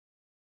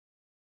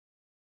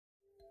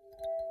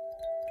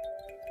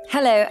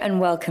Hello and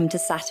welcome to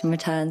Saturn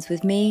Returns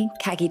with me,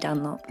 Caggie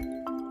Dunlop.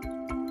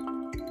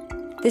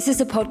 This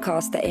is a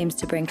podcast that aims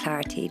to bring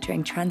clarity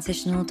during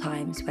transitional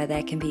times where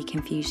there can be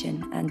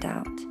confusion and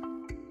doubt.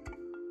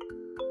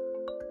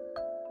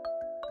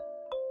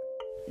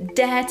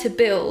 Dare to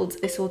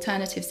build this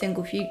alternative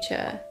single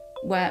future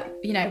where,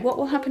 what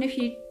will happen if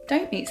you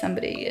don't meet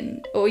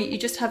somebody or you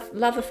just have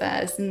love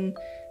affairs, and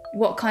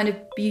what kind of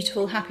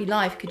beautiful, happy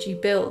life could you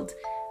build,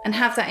 and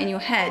have that in your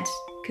head,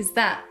 because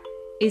that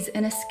is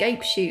an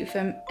escape chute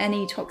from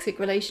any toxic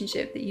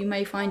relationship that you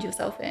may find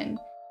yourself in.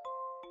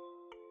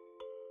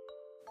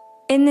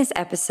 In this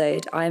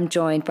episode, I am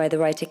joined by the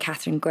writer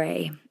Catherine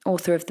Gray,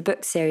 author of the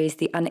book series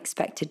The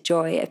Unexpected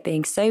Joy of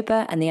Being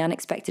Sober and The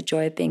Unexpected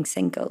Joy of Being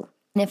Single.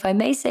 And if I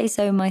may say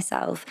so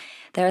myself,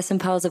 there are some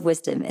pearls of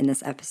wisdom in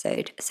this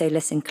episode, so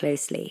listen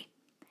closely.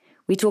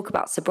 We talk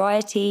about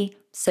sobriety,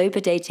 sober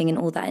dating and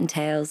all that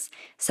entails,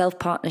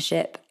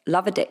 self-partnership,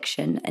 love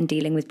addiction, and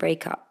dealing with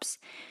breakups.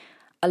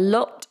 A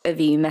lot of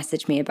you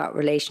message me about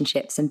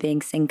relationships and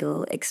being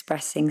single,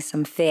 expressing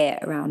some fear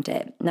around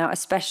it. Now,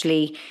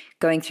 especially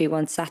going through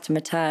one Saturn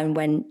return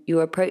when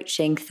you're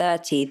approaching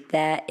 30,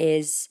 there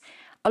is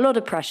a lot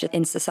of pressure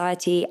in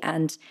society,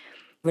 and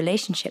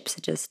relationships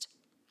are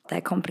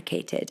they're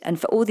complicated.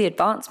 And for all the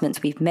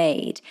advancements we've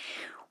made,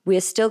 we are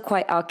still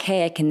quite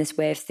archaic in this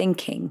way of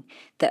thinking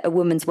that a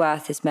woman's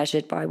worth is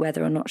measured by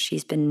whether or not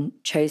she's been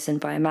chosen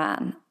by a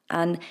man.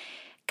 And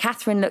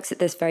Catherine looks at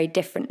this very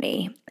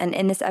differently. And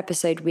in this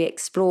episode, we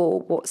explore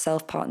what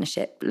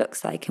self-partnership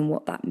looks like and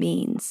what that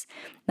means.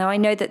 Now, I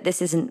know that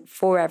this isn't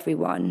for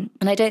everyone,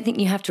 and I don't think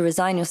you have to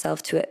resign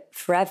yourself to it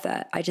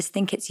forever. I just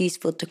think it's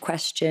useful to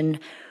question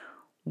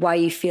why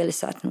you feel a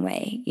certain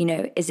way.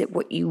 Is it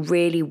what you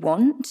really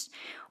want?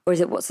 Or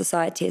is it what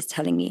society is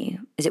telling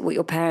you? Is it what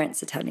your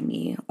parents are telling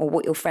you or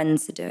what your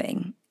friends are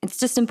doing? It's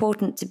just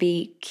important to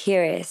be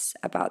curious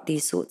about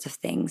these sorts of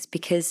things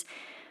because,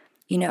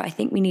 I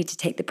think we need to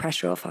take the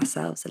pressure off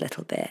ourselves a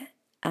little bit.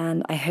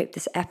 And I hope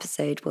this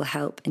episode will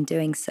help in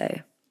doing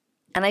so.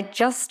 And I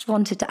just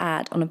wanted to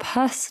add on a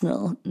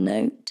personal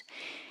note,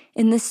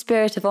 in the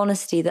spirit of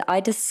honesty, that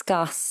I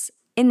discuss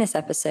in this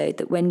episode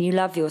that when you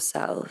love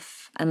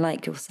yourself and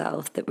like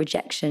yourself, that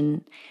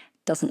rejection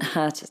doesn't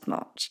hurt as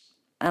much.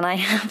 And I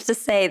have to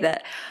say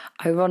that,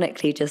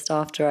 ironically, just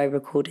after I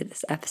recorded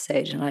this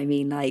episode, and I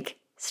mean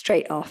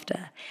straight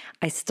after,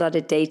 I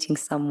started dating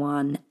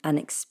someone and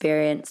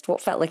experienced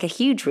what felt like a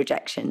huge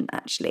rejection,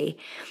 actually.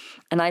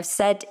 And I've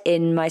said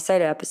in my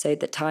solo episode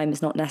that time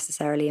is not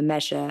necessarily a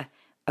measure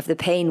of the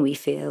pain we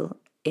feel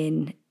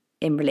in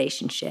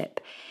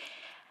relationship.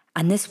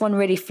 And this one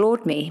really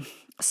floored me.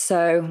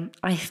 So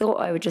I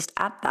thought I would just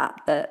add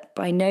that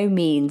by no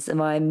means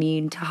am I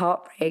immune to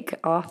heartbreak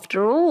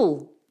after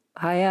all.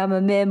 I am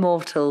a mere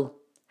mortal.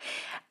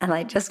 And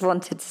I just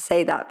wanted to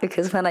say that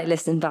because when I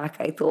listened back,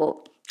 I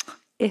thought,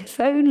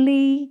 if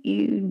only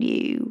you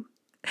knew.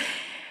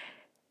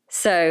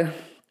 So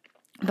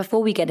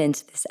before we get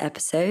into this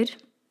episode,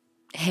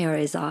 here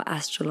is our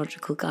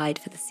astrological guide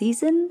for the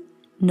season,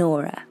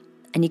 Nora.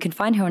 And you can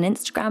find her on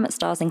Instagram at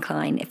Stars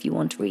Incline if you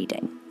want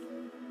reading.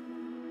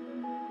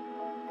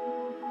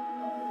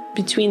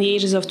 Between the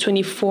ages of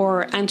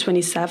 24 and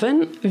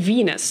 27,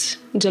 Venus,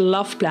 the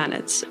love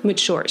planet,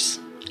 matures.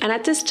 And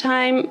at this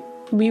time,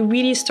 we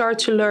really start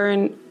to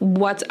learn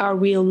what our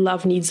real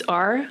love needs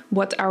are,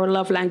 what our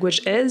love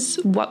language is,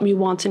 what we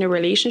want in a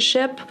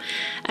relationship.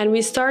 And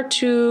we start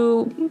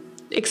to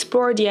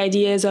explore the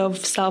ideas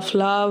of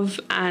self-love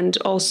and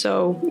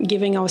also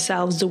giving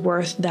ourselves the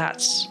worth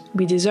that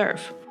we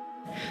deserve.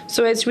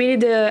 So it's really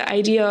the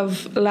idea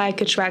of like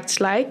attracts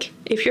like.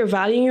 If you're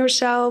valuing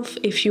yourself,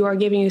 if you are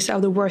giving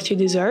yourself the worth you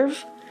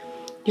deserve,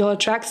 you'll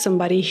attract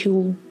somebody who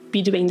will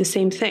be doing the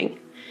same thing.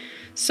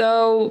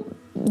 So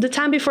the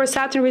time before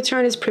Saturn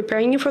return is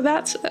preparing you for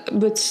that,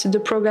 but the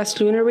progress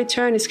lunar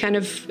return is kind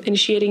of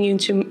initiating you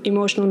into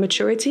emotional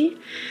maturity.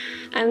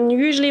 And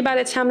usually by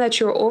the time that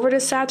you're over the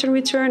Saturn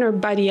return or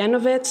by the end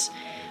of it,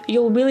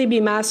 you'll really be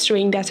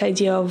mastering that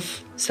idea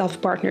of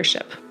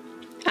self-partnership.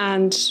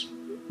 And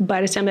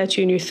by the time that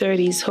you're in your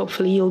 30s,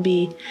 hopefully you'll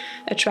be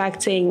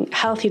attracting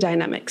healthy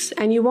dynamics.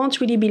 And you won't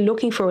really be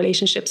looking for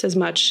relationships as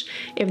much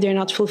if they're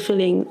not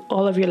fulfilling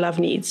all of your love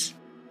needs.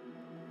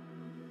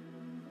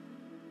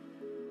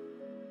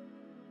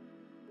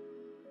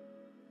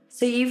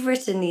 So you've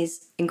written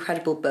these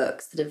incredible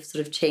books that have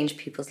sort of changed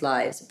people's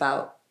lives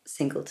about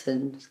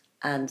singleton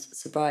and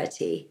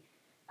sobriety.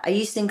 Are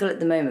you single at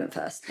the moment,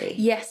 firstly?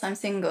 Yes, I'm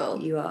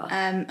single. You are?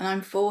 And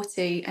I'm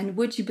 40. And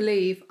would you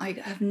believe I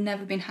have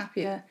never been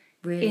happier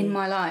in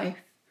my life?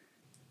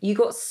 You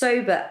got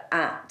sober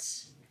at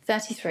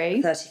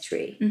 33.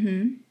 33.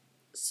 Mm-hmm.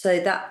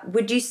 So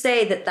would you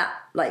say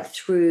that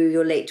through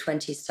your late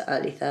 20s to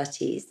early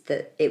 30s,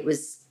 that it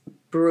was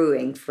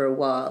brewing for a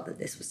while, that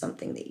this was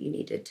something that you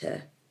needed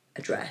to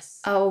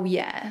address? Oh,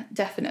 yeah,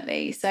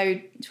 definitely. So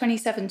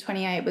 27,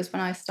 28 was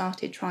when I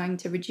started trying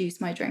to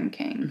reduce my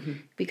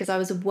drinking because I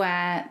was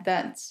aware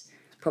that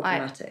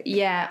problematic.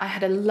 I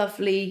had a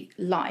lovely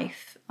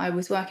life. I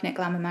was working at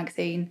Glamour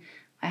magazine.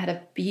 I had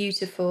a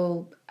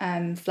beautiful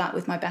flat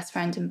with my best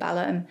friend in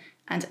Balham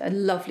and a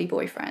lovely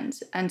boyfriend.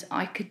 And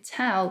I could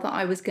tell that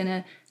I was going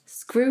to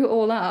screw it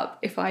all up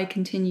if I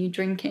continued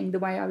drinking the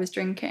way I was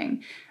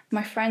drinking.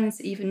 My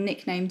friends even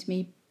nicknamed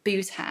me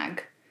Booze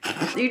Hag.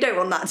 You don't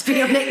want that to be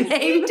your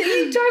nickname.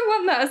 You don't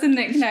want that as a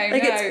nickname,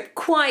 like, no. it's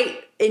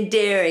quite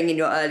endearing in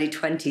your early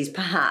 20s.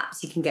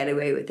 Perhaps you can get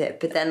away with it.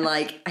 But then,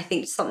 like, I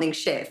think something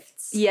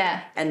shifts.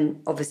 Yeah.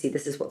 And obviously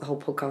this is what the whole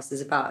podcast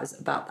is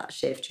about that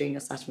shift during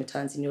your Saturn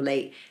returns in your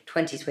late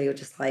 20s, where you're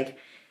just like,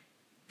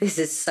 this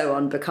is so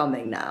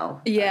unbecoming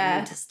now. Yeah. I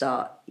need to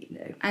start, you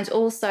know. And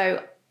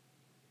also,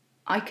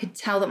 I could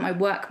tell that my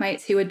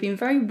workmates, who had been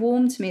very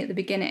warm to me at the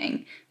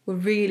beginning, were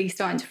really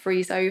starting to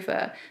freeze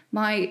over.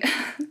 My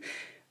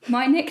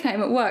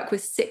nickname at work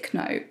was Sick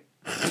Note.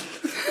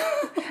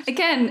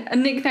 Again, a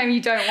nickname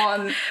you don't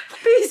want.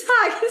 Booze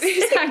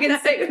Hag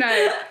and Sick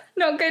Note.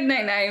 Not good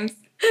nicknames.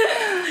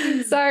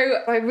 So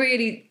I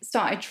really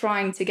started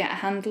trying to get a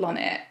handle on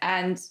it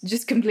and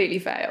just completely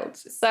failed.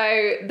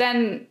 So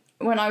then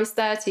when I was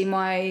 30,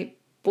 my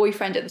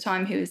boyfriend at the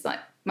time, who was like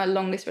my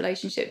longest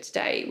relationship to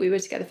date, we were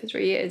together for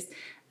 3 years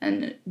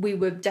and we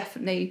were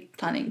definitely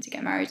planning to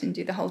get married and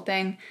do the whole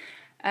thing.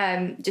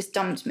 Just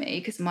dumped me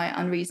because of my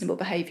unreasonable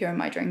behaviour and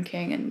my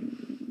drinking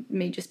and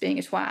me just being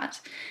a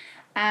twat.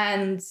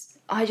 And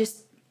I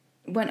just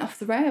went off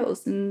the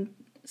rails and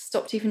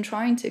stopped even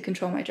trying to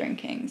control my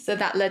drinking. So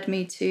that led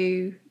me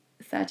to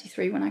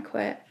 33 when I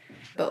quit.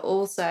 But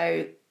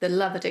also the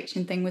love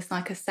addiction thing was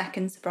like a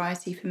second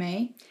sobriety for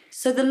me.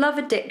 So the love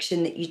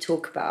addiction that you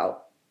talk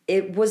about,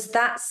 was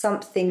that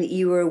something that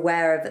you were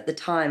aware of at the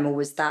time, or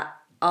was that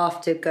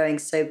after going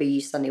sober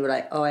you suddenly were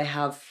like, oh, I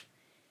have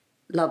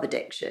love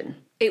addiction?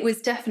 It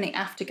was definitely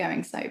after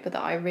going sober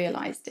that I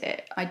realised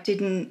it. I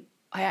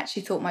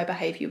actually thought my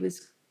behaviour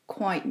was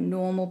quite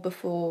normal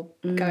before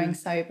going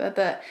sober,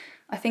 but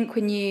I think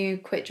when you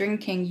quit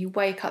drinking, you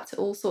wake up to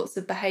all sorts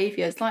of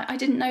behaviours. Like, I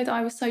didn't know that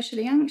I was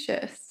socially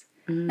anxious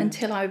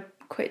until I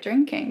quit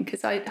drinking,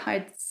 because I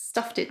had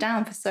stuffed it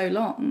down for so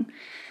long.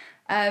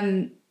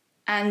 And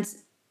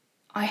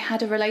I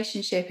had a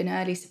relationship in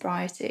early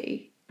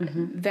sobriety,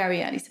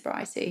 very early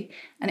sobriety,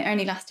 and it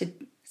only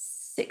lasted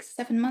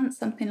 6-7 months,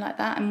 something like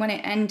that. And when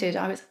it ended,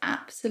 I was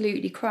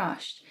absolutely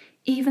crushed,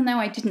 even though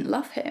I didn't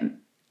love him.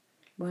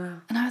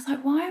 Wow. And I was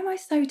like, why am I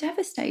so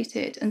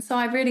devastated? And so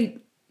I really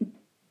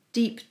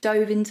deep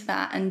dove into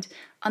that and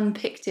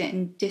unpicked it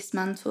and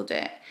dismantled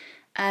it.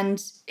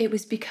 And it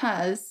was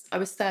because I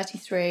was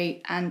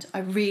 33 and I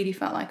really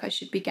felt like I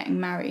should be getting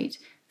married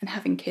and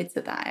having kids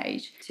at that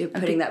age. So you're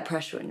putting that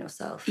pressure on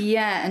yourself.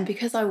 Yeah, and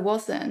because I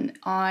wasn't,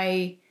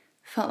 I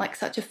felt like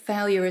such a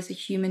failure as a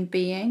human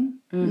being.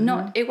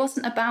 It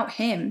wasn't about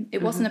him.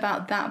 It wasn't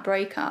about that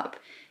breakup.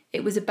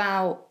 It was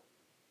about,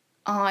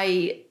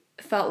 I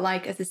felt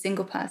like as a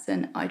single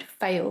person I'd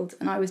failed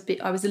and I was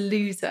a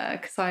loser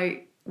because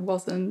I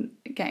wasn't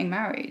getting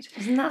married.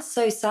 Isn't that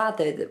so sad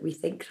though, that we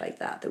think like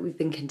that we've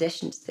been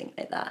conditioned to think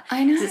like that?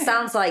 I know. 'Cause it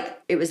sounds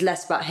like it was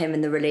less about him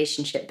and the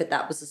relationship, but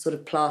that was a sort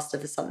of plaster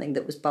for something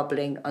that was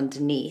bubbling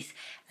underneath,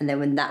 and then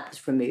when that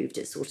was removed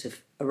it sort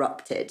of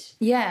erupted.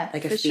 Yeah,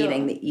 like a for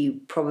feeling sure. that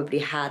you probably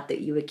had that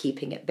you were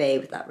keeping at bay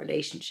with that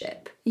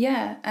relationship.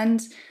 Yeah,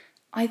 and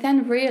I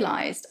then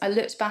realised, I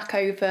looked back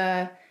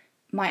over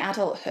my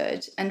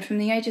adulthood, and from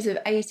the ages of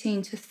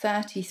 18 to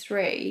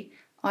 33,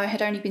 I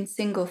had only been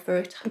single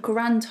for a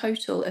grand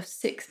total of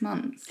 6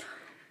 months.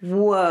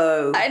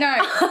 Whoa. I know.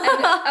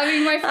 And, I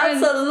mean, my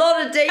friends... That's a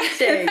lot of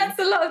dating.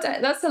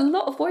 That's a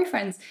lot of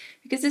boyfriends.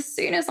 Because as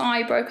soon as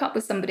I broke up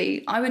with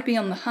somebody, I would be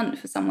on the hunt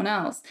for someone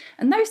else.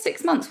 And those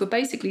 6 months were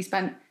basically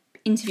spent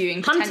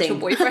interviewing potential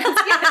boyfriends.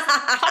 Yes,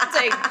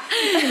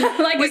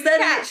 hunting. Like, was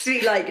there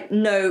actually like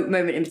no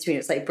moment in between?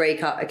 It's like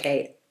break up,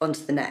 okay, on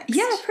to the next.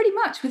 Yeah, pretty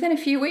much within a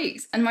few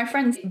weeks. And my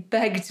friends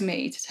begged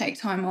me to take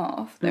time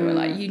off. They were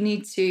like, you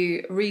need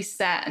to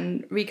reset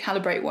and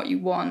recalibrate what you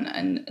want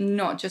and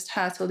not just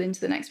hurtle into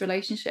the next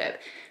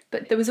relationship.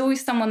 But there was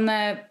always someone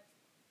there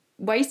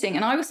waiting.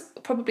 And I was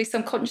probably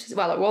subconscious,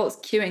 I was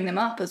queuing them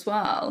up as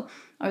well.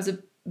 I was a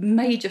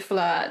major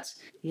flirt.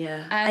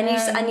 Yeah.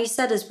 And you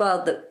said as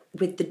well that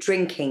with the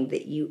drinking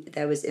that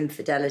there was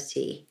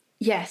infidelity.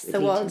 Yes, there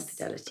was.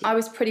 Infidelity. I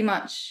was pretty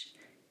much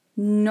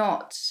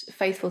not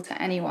faithful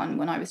to anyone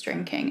when I was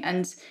drinking.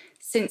 And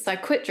since I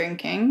quit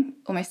drinking,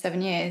 almost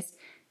 7 years,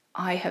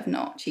 I have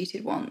not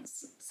cheated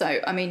once. So,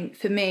 I mean,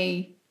 for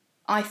me,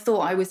 I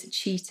thought I was a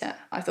cheater.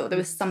 I thought there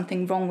was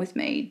something wrong with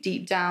me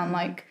deep down,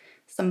 like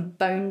some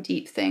bone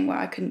deep thing where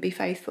I couldn't be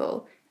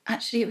faithful.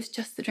 Actually, it was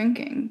just the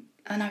drinking.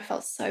 And I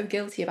felt so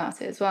guilty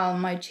about it as well.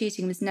 My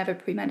cheating was never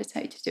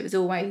premeditated. It was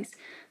always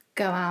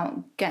go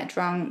out, get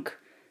drunk,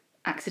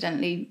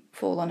 accidentally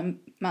fall on a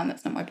man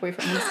that's not my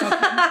boyfriend.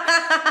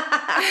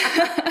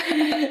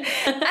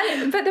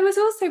 But there was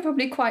also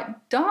probably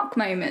quite dark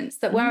moments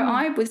that where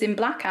I was in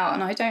blackout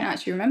and I don't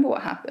actually remember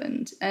what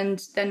happened,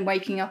 and then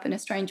waking up in a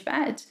strange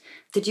bed.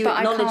 Did you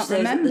acknowledge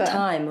those at the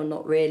time or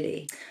not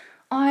really?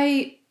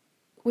 I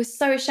was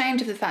so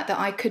ashamed of the fact that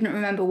I couldn't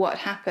remember what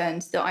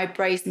happened that I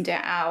brazened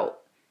it out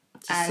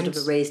Just sort of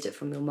erased it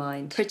from your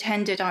mind.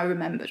 Pretended I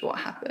remembered what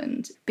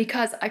happened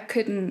because I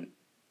couldn't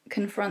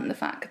confront the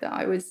fact that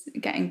I was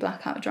getting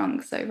blackout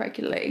drunk so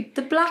regularly.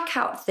 The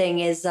blackout thing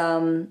is,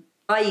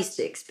 I used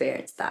to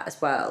experience that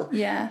as well.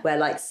 Yeah. Where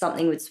like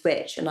something would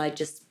switch and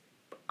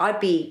I'd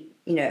be,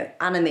 you know,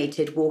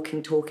 animated,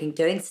 walking, talking,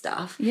 doing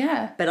stuff.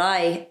 Yeah. But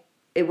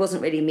it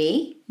wasn't really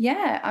me.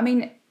 Yeah. I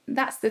mean,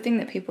 that's the thing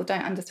that people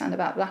don't understand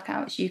about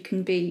blackouts. You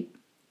can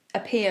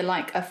appear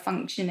like a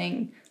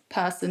functioning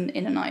person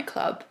in a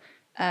nightclub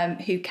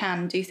who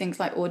can do things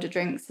like order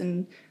drinks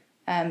and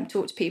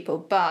talk to people,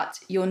 but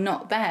you're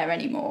not there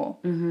anymore.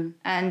 Mm-hmm.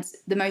 And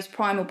the most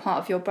primal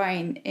part of your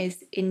brain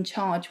is in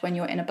charge when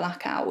you're in a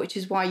blackout, which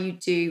is why you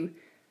do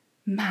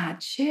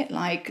mad shit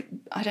like,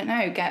 I don't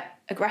know, get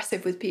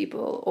aggressive with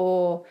people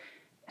or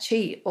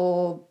cheat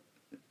or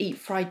eat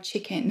fried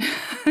chicken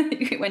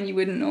when you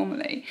wouldn't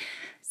normally.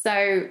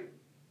 So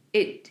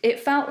it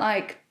felt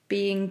like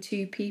being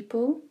two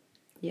people.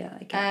 Yeah,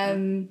 I get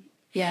that.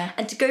 Yeah.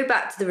 And to go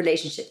back to the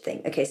relationship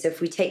thing, okay, so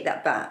if we take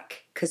that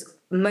back, because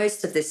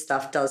most of this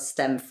stuff does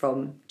stem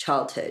from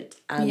childhood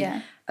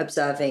and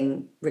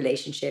observing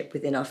relationship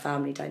within our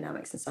family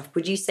dynamics and stuff.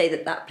 Would you say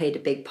that played a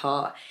big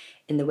part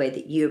in the way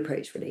that you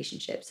approach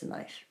relationships in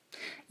life?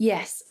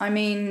 Yes. I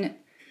mean,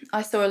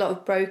 I saw a lot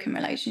of broken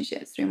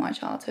relationships through my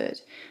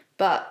childhood,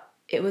 but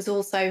it was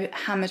also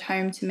hammered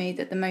home to me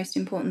that the most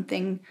important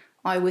thing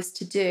I was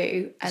to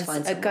do as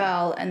a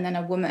girl and then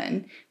a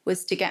woman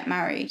was to get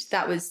married.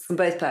 That was... From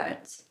both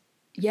parents?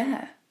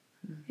 Yeah.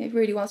 It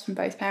really was from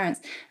both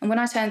parents. And when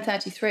I turned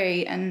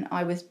 33 and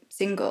I was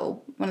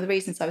single, one of the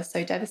reasons I was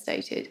so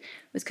devastated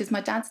was because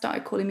my dad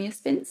started calling me a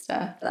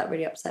spinster. That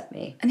really upset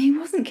me. And he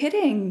wasn't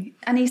kidding.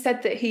 And he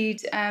said that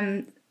he'd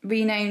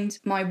renamed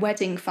my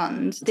wedding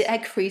fund the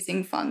egg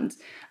freezing fund.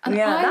 And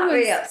that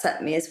really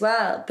upset me as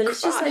well. But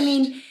it's just, I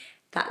mean,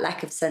 that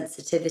lack of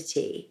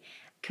sensitivity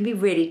can be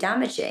really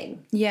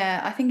damaging.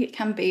 Yeah, I think it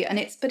can be.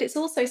 But it's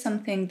also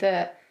something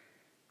that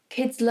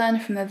kids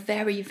learn from a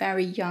very,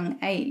 very young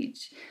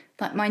age.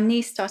 Like my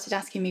niece started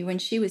asking me when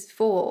she was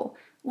 4,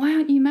 why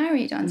aren't you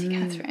married, Auntie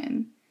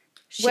Catherine?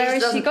 Where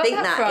has she got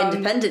that from?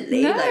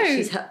 Independently. No. Like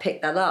she's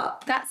picked that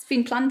up. That's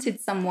been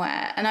planted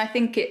somewhere. And I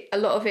think a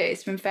lot of it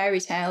is from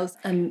fairy tales.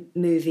 And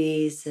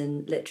movies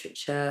and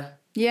literature.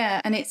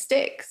 Yeah, and it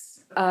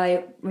sticks.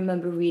 I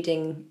remember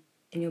reading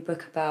in your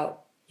book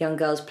about young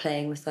girls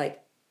playing with like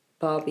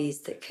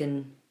Barbies that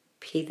can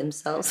pee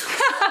themselves.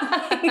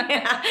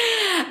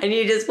 And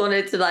you just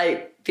wanted to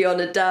like be on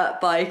a dirt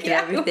bike and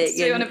everything.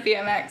 Yeah, on a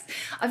BMX.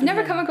 I've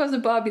never come across a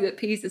Barbie that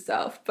pees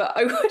herself, but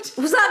I would.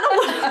 Was that not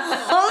what it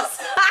was?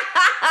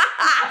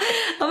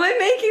 Am I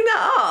making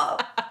that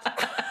up?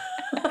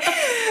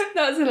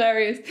 That's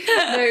hilarious.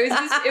 No, it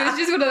was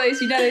just one of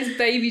those, you know, those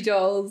baby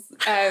dolls.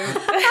 No,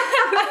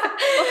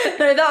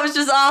 that was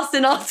just us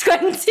in our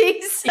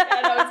 20s. Yeah,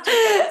 that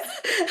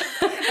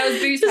was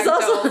Bootleg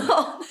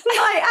doll.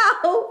 Night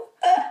out.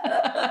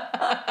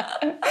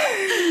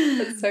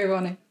 That's so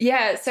funny.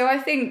 Yeah, so I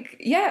think,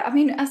 I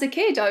mean, as a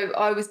kid,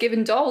 I was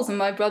given dolls and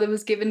my brother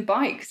was given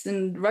bikes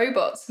and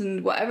robots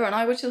and whatever, and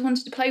I just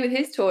wanted to play with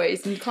his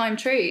toys and climb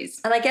trees.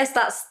 And I guess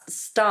that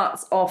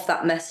starts off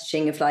that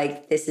messaging of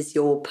like, this is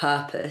your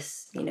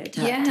purpose, you know,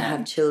 to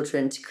have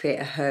children, to create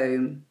a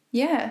home.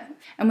 Yeah.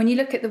 And when you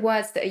look at the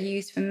words that are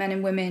used for men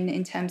and women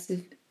in terms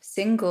of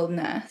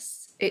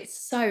singleness, it's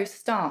so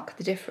stark,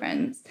 the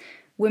difference.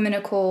 Women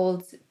are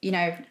called, you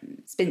know,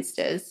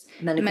 spinsters.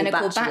 Men are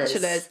called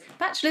bachelors.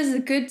 Bachelors is a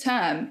good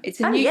term. It's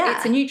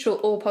a neutral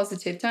or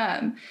positive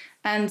term.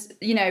 And,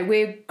 you know,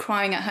 we're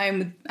crying at home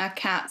with our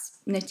cats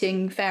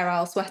knitting Fair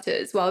Isle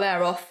sweaters while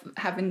they're off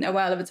having a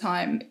whale of a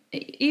time,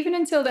 even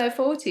until their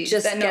 40s.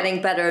 Just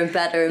getting better and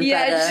better and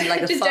better,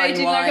 like a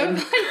fine wine. Like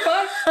a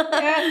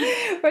fine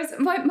wine. Whereas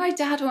my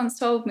dad once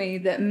told me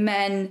that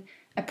men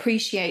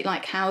appreciate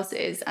like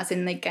houses, as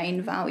in they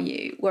gain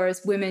value,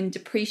 whereas women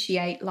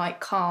depreciate like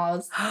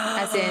cars,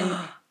 as in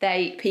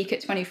they peak at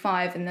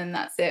 25 and then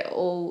that's it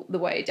all the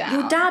way down.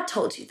 Your dad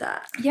told you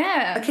that?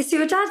 Yeah. Okay, so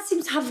your dad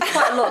seems to have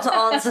quite a lot to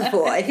answer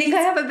for. I think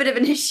I have a bit of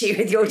an issue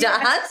with your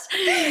dad.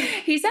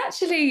 He's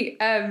actually...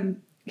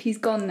 he's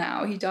gone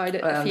now. He died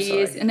a few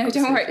years. No,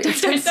 Don't worry.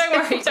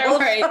 Don't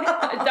worry.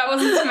 That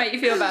wasn't to make you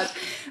feel bad.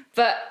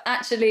 But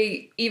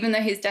actually, even though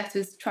his death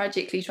was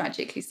tragically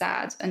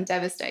sad and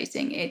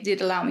devastating, it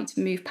did allow me to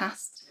move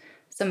past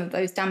some of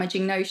those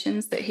damaging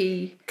notions that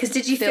he. Because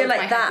did you feel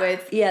like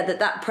that? Yeah,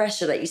 that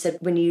pressure, like you said,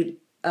 when you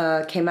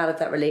came out of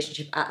that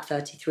relationship at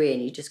 33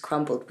 and you just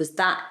crumbled, was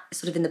that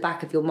sort of in the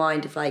back of your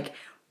mind of like,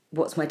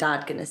 what's my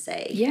dad going to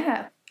say?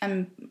 Yeah,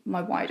 and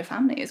my wider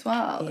family as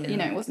well. Yeah. You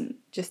know, it wasn't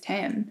just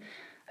him.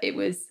 It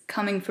was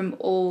coming from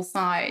all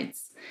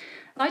sides.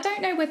 I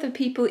don't know whether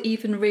people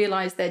even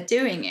realise they're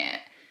doing it.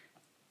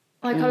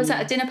 Like I was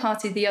at a dinner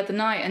party the other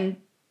night and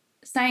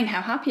saying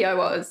how happy I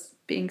was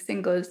being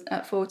single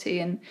at 40,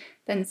 and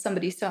then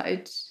somebody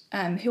started,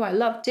 who I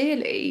love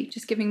dearly,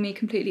 just giving me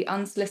completely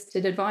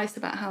unsolicited advice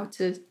about how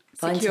to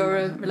secure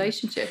a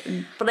relationship.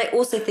 But I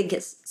also think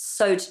it's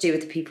so to do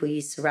with the people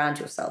you surround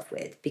yourself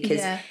with,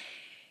 because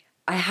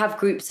I have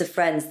groups of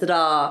friends that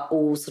are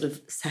all sort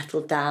of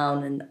settled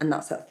down and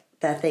that's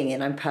their thing,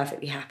 and I'm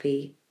perfectly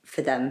happy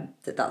for them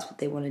that that's what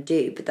they want to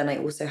do. But then I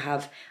also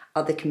have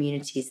other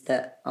communities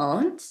that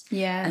aren't.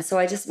 Yeah. And so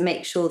I just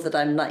make sure that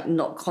I'm like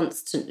not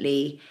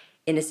constantly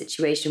in a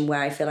situation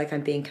where I feel like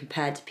I'm being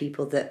compared to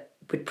people that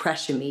would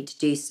pressure me to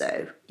do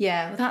so.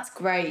 Yeah, well, that's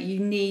great. You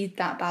need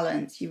that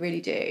balance. You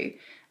really do.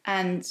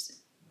 And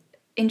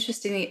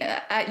interestingly,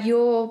 at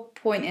your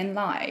point in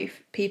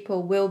life,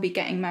 people will be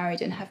getting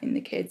married and having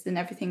the kids and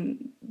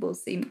everything will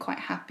seem quite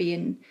happy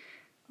and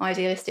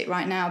idealistic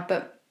right now.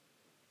 But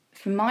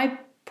from my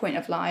point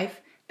of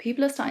life,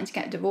 people are starting to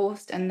get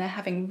divorced and they're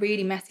having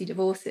really messy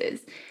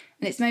divorces.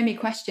 And it's made me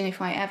question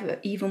if I ever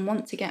even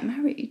want to get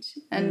married.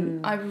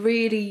 And I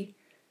really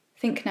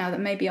think now that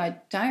maybe I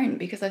don't,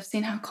 because I've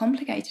seen how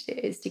complicated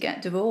it is to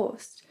get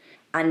divorced.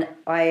 And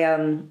I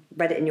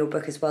read it in your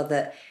book as well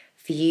that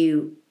for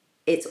you,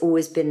 it's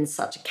always been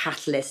such a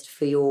catalyst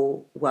for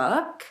your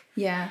work.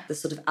 Yeah. The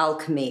sort of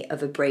alchemy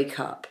of a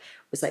breakup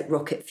was like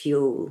rocket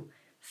fuel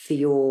for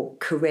your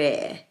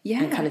career.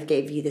 Yeah. And kind of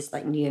gave you this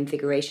like new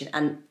invigoration.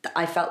 And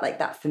I felt like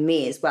that for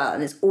me as well.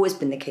 And it's always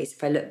been the case.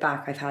 If I look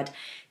back, I've had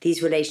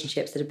these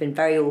relationships that have been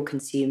very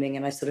all-consuming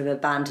and I sort of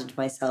abandoned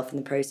myself in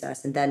the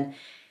process. And then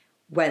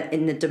when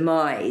in the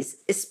demise,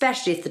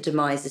 especially if the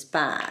demise is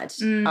bad,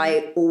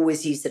 I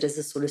always use it as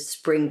a sort of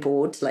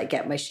springboard to like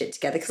get my shit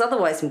together, because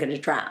otherwise I'm going to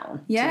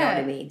drown. Yeah. Do you know what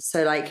I mean?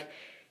 So like,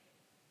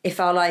 if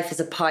our life is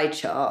a pie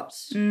chart,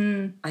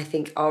 I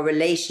think our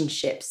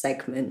relationship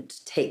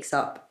segment takes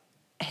up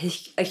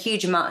a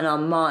huge amount in our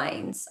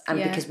minds,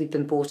 and because we've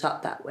been brought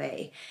up that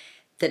way,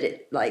 that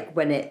it like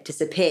when it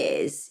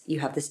disappears,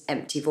 you have this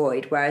empty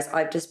void. Whereas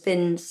I've just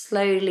been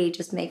slowly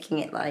just making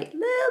it like a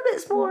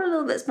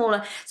little bit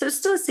smaller. So it's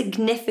still a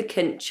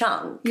significant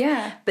chunk.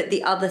 Yeah. But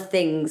the other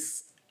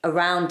things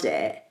around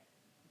it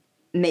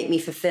make me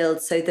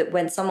fulfilled, so that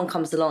when someone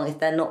comes along, if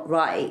they're not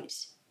right,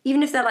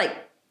 even if they're like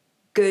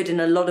good in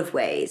a lot of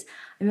ways,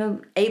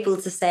 I'm able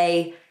to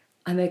say,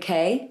 I'm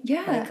okay.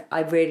 Yeah.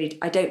 Like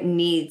I don't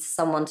need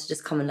someone to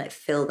just come and like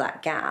fill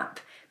that gap,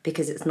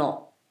 because it's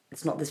not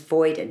this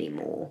void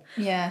anymore.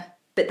 Yeah.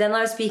 But then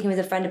I was speaking with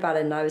a friend about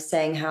it, and I was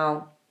saying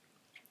how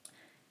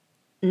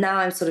now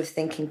I'm sort of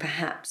thinking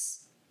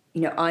perhaps,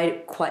 you know,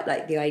 I quite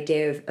like the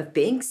idea of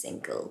being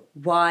single.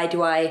 Why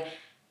do I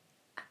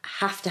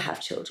have to have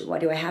children? Why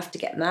do I have to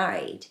get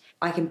married?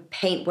 I can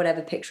paint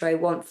whatever picture I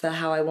want for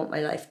how I want my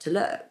life to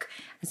look.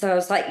 And so I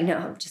was like, you know,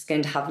 I'm just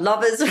going to have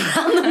lovers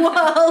around the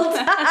world.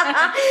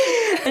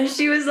 And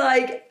she was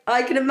like,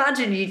 I can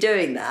imagine you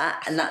doing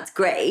that, and that's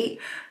great.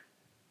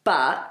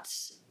 But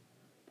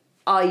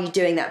are you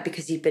doing that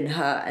because you've been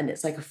hurt and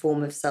it's like a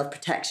form of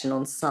self-protection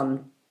on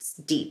some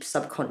deep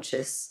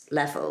subconscious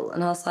level?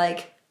 And I was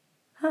like,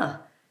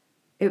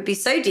 it would be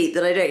so deep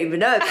that I don't even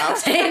know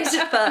about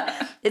it.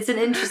 But it's an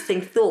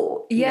interesting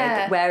thought. Yeah.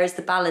 You know, where is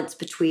the balance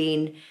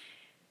between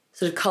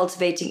sort of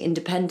cultivating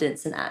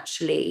independence and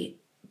actually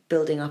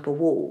building up a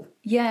wall?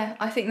 Yeah,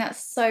 I think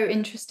that's so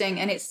interesting,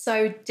 and it's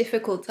so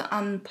difficult to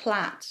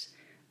unplat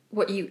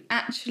what you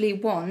actually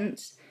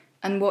want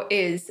and what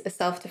is a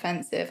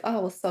self-defensive.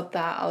 Oh, well, sod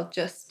that. I'll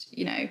just,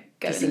 you know,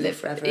 go and live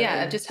forever.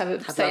 Yeah, just have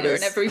a sailor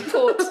in every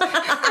port.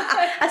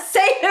 A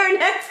sailor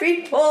in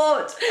every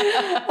port.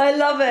 I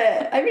love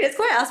it. I mean, it's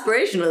quite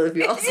aspirational if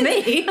you ask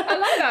me. I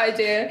like that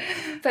idea.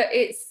 But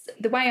it's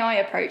the way I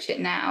approach it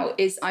now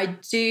is I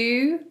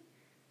do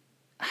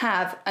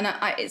have, and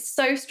it's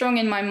so strong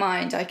in my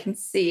mind, I can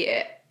see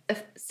it, a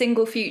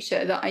single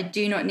future that I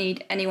do not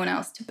need anyone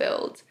else to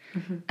build.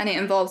 Mm-hmm. And it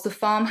involves a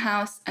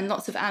farmhouse and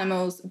lots of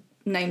animals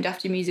named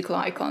after musical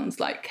icons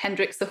like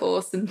Hendrix the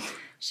horse and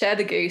Cher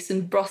the goose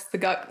and Bros the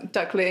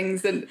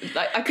ducklings, and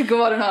like I could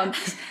go on and on.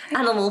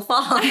 Animal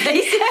Farm,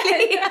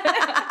 basically.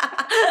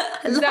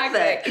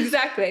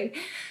 Exactly.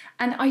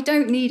 And I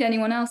don't need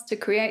anyone else to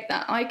create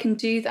that. I can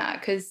do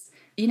that because,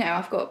 you know,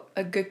 I've got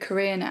a good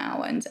career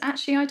now, and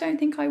actually I don't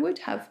think I would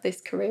have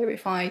this career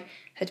if I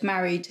had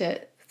married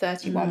at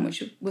 31,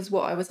 which was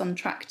what I was on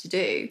track to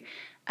do,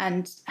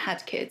 and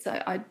had kids.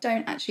 I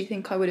don't actually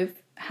think I would have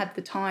had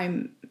the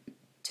time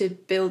to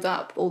build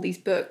up all these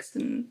books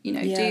and, you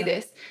know, do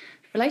this.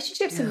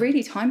 Relationships are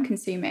really time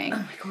consuming. Oh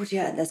my God,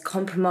 yeah. There's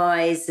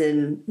compromise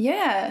and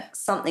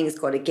something's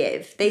got to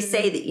give. They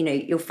say that, you know,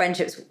 your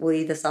friendships will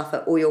either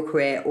suffer, or your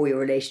career, or your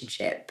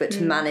relationship, but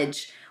to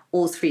manage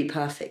all three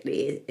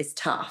perfectly is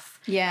tough.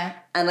 Yeah.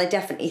 And I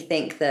definitely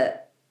think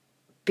that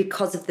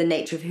because of the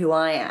nature of who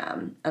I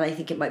am, and I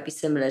think it might be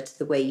similar to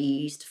the way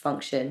you used to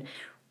function,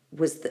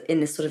 was in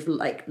this sort of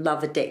like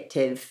love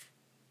addictive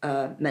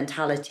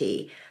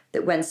mentality,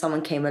 that when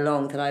someone came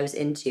along that I was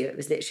into, it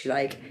was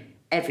literally like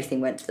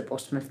everything went to the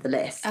bottom of the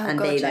list,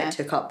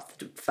 took up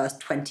the first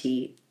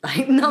 20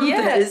 like numbers.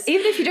 Yeah,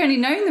 even if you'd only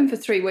known them for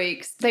 3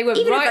 weeks, they were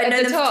even right if I'd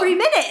at the known top. them for 3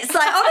 minutes,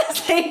 like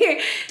honestly,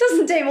 it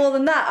doesn't take more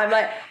than that. I'm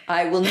like,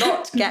 I will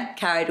not get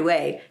carried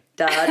away.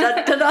 Da, da,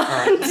 da, da,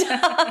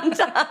 da,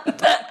 da,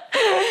 da.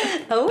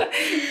 Oh.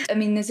 I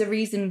mean, there's a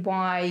reason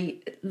why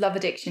love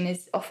addiction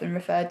is often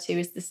referred to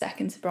as the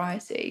second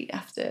sobriety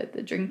after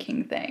the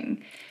drinking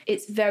thing.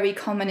 it's very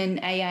common in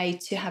AA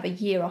to have a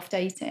year off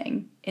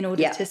dating in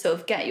order to sort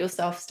of get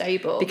yourself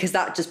stable. Because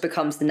that just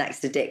becomes the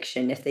next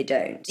addiction if they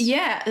don't.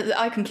 Yeah,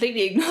 I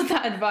completely ignored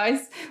that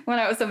advice. Went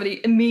out with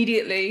somebody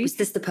immediately. Was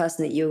this the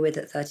person that you were with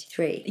at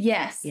 33?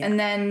 Yes. Yeah. And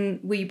then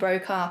we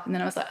broke up, and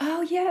then I was like,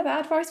 oh yeah,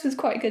 that advice was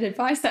quite good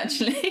advice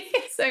actually.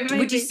 So maybe...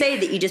 Would you say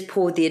that you just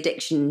poured the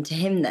addiction to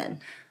him then?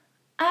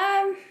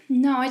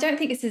 No, I don't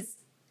think it's as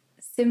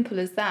simple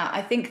as that.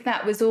 I think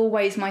that was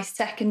always my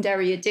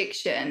secondary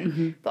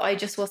addiction, but I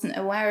just wasn't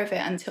aware of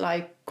it until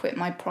I quit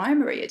my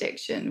primary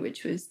addiction,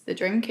 which was the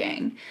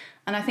drinking.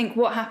 And I think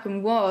what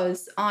happened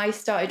was I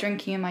started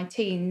drinking in my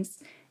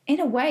teens in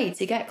a way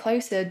to get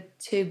closer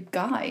to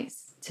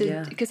guys,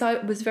 because I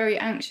was very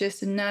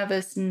anxious and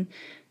nervous, and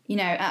you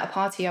know, at a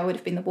party I would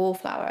have been the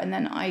wallflower, and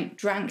then I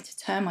drank to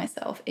turn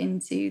myself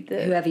into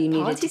the whoever you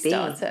needed to be.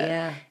 Starter.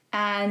 Yeah.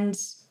 And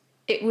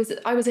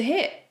I was a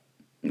hit.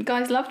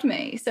 Guys loved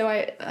me, so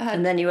I had...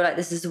 And then you were like,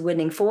 this is a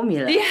winning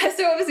formula. Yeah,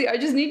 so obviously I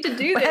just need to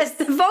do this. Where's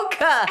the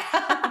vodka?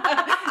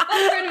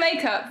 Vodka and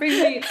makeup. Bring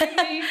me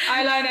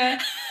eyeliner.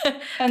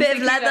 Bit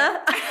of leather.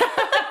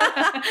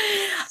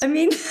 I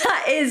mean,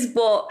 that is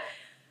what,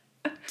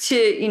 to,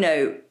 you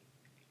know,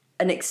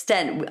 an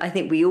extent, I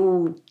think we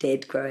all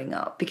did growing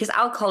up, because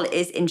alcohol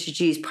is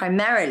introduced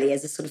primarily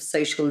as a sort of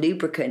social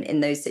lubricant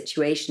in those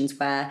situations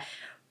where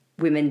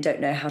women don't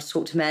know how to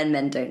talk to men,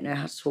 men don't know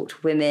how to talk to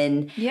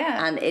women.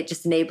 Yeah. And it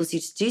just enables you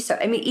to do so.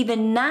 I mean,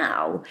 even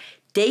now,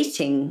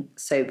 dating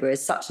sober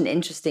is such an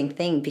interesting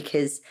thing,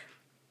 because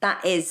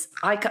that is,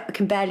 I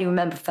can barely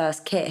remember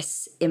first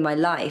kiss in my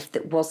life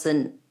that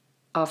wasn't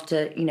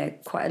after, you know,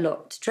 quite a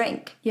lot to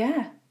drink.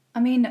 Yeah. I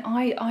mean,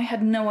 I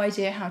had no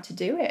idea how to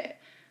do it.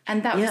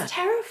 And that was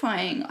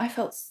terrifying. I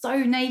felt so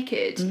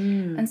naked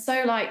and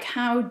so like,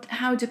 how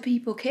do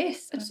people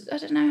kiss? I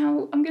don't know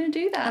how I'm going to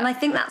do that. And I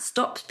think that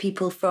stops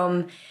people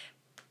from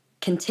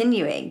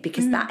continuing,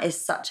 because that is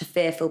such a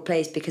fearful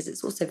place, because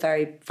it's also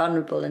very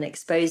vulnerable and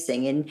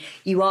exposing, and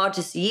you are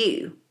just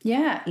you.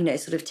 Yeah. You know,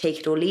 sort of take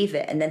it or leave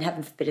it. And then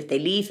heaven forbid if they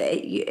leave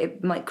it,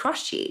 it might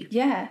crush you.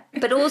 Yeah.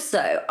 But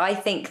also, I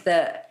think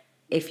that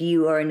if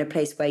you are in a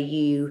place where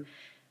you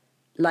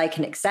like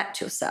and accept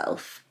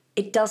yourself,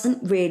 it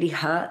doesn't really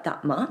hurt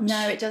that much.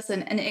 No, it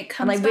doesn't. And it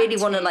comes back And I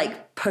really want to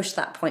like push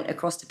that point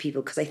across to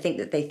people, because I think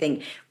that they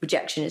think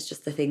rejection is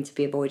just the thing to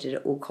be avoided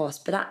at all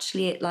costs. But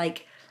actually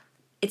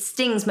it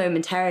stings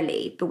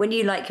momentarily. But when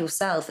you like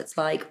yourself, it's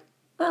like,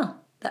 well,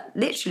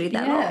 they're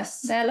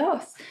lost. They're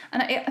lost.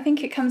 And I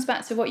think it comes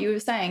back to what you were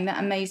saying,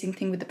 that amazing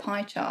thing with the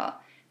pie chart.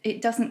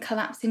 It doesn't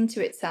collapse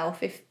into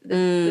itself if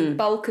the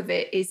bulk of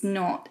it is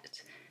not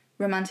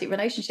romantic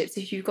relationships.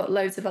 If you've got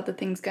loads of other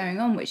things going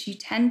on, which you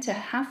tend to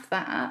have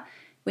that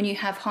when you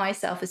have high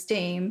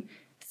self-esteem,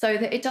 so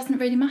that it doesn't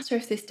really matter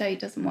if this date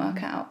doesn't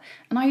work out.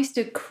 And I used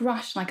to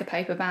crush like a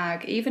paper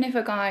bag, even if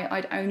a guy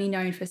I'd only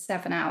known for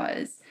 7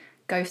 hours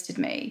ghosted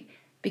me,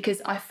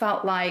 because I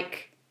felt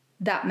like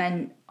that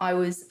meant I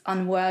was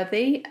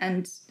unworthy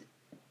and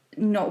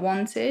not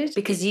wanted.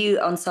 Because you,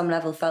 on some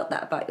level, felt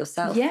that about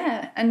yourself.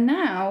 Yeah. And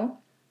now,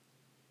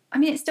 I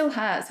mean, it still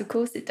hurts, of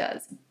course it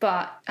does.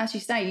 But as you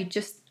say, you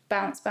just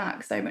bounce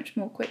back so much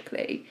more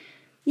quickly.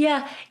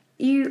 Yeah.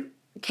 You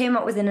came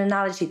up with an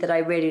analogy that I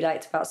really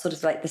liked about sort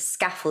of like the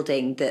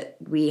scaffolding that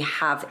we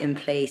have in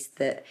place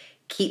that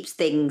keeps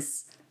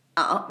things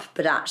up,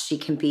 but actually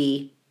can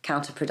be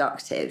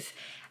counterproductive.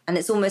 And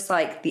it's almost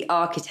like the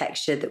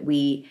architecture that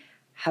we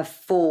have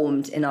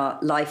formed in our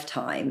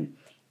lifetime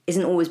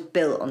isn't always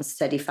built on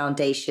steady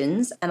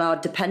foundations, and our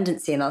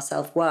dependency and our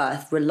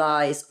self-worth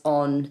relies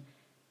on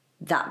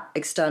that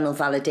external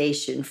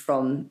validation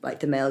from like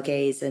the male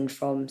gaze and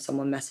from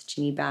someone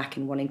messaging you back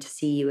and wanting to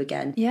see you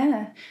again.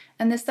 Yeah.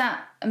 And there's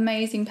that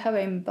amazing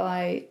poem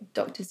by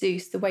Dr.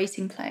 Seuss, The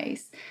Waiting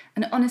Place.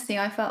 And honestly,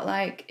 I felt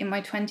like in my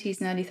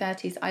 20s and early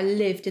 30s, I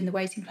lived in the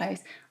waiting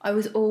place. I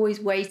was always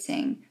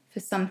waiting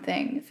for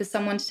something, for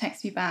someone to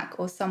text me back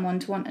or someone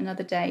to want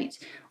another date.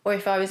 Or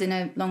if I was in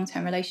a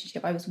long-term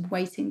relationship, I was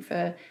waiting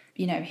for,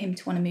 you know, him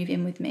to want to move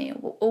in with me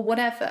or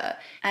whatever.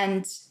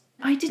 And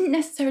I didn't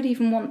necessarily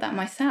even want that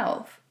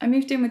myself. I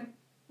moved in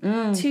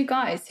with 2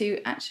 guys who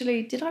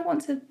actually, did I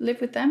want to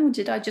live with them, or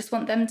did I just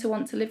want them to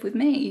want to live with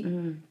me?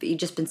 But you've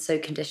just been so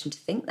conditioned to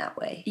think that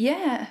way.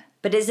 Yeah.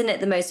 But isn't it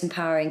the most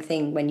empowering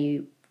thing when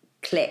you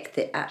click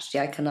that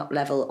actually I can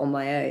up-level on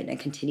my own and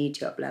continue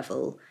to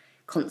up-level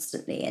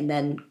constantly and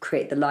then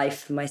create the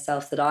life for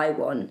myself that I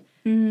want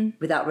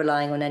without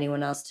relying on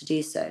anyone else to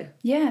do so?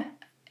 Yeah.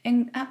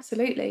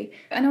 Absolutely.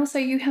 And also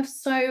you have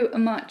so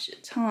much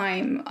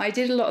time. I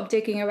did a lot of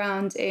digging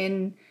around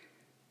in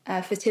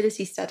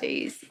fertility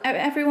studies.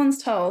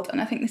 Everyone's told,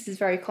 and I think this is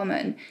very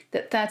common,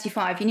 that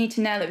 35, you need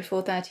to nail it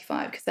before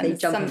 35, because then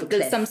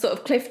there's some sort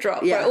of cliff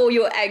drop where all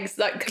your eggs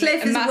like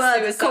cliff is a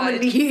word that's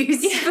commonly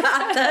used for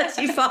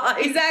 35.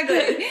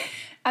 Exactly.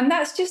 And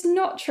that's just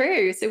not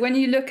true. So when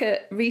you look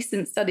at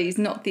recent studies,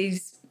 not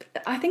these,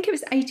 I think it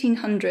was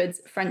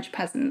 1800s French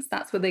peasants,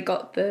 that's where they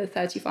got the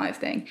 35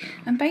 thing.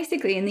 And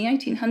basically in the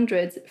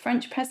 1800s,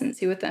 French peasants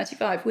who were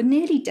 35 were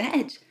nearly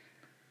dead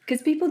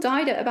because people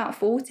died at about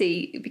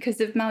 40 because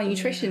of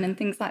malnutrition and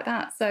things like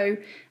that. So,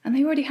 and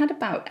they already had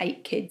about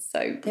 8 kids.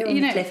 So they're on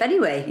the cliff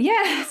anyway.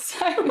 Yeah,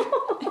 so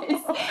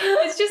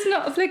it's just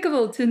not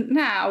applicable to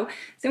now.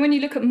 So when you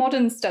look at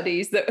modern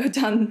studies that were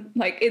done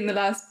like in the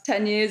last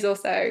 10 years or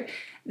so,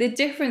 the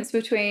difference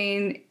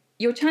between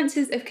your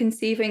chances of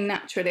conceiving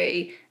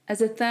naturally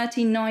as a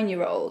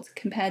 39-year-old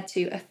compared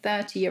to a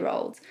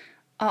 30-year-old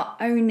are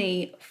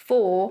only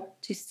 4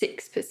 to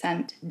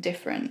 6%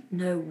 different.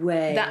 No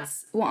way.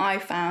 That's what I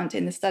found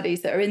in the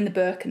studies that are in the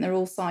book, and they're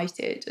all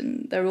cited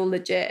and they're all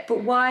legit.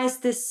 But why is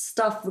this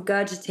stuff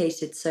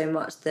regurgitated so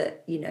much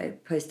that, you know,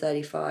 post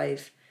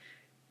 35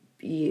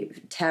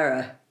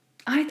 terror?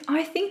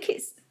 I think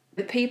it's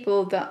the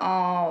people that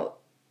are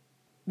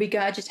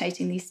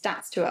regurgitating these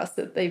stats to us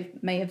that they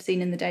may have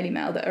seen in the Daily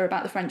Mail that are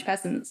about the French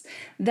peasants.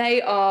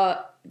 They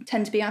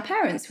tend to be our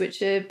parents,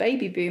 which are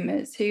baby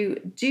boomers who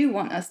do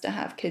want us to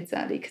have kids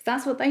early because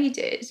that's what they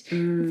did.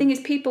 The thing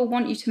is, people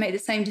want you to make the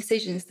same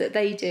decisions that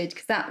they did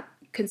because that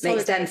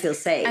consolidates makes them feel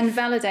safe and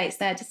validates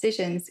their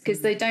decisions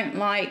because they don't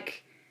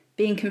like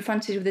being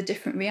confronted with a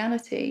different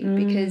reality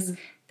because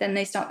then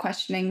they start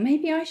questioning,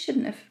 maybe I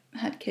shouldn't have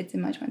had kids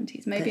in my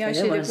 20s. Maybe I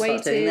should have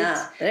waited.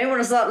 They don't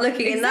want to start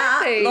looking in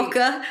that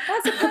locker.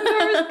 That's a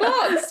Pandora's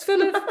box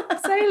full of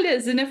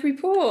sailors in every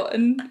port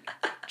and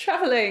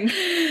travelling.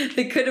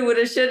 The coulda,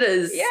 woulda,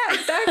 shouldas. Yeah,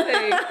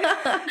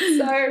 exactly.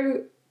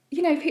 So,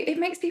 you know, it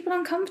makes people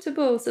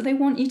uncomfortable. So they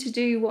want you to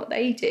do what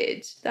they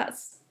did.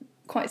 That's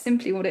quite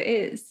simply what it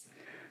is.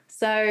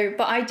 So,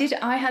 but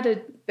I had a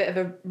bit of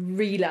a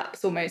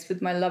relapse almost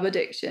with my love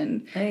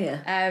addiction. Oh,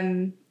 yeah.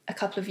 A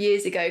couple of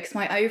years ago because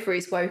my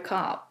ovaries woke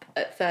up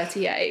at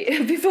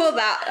 38. Before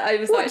that, I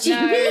was what like, do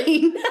you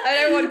mean? I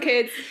don't want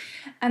kids.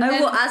 And then,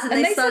 as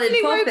they started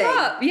suddenly popping? woke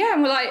up. Yeah,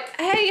 and we're like,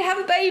 hey, have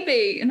a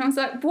baby. And I was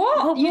like,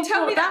 what? You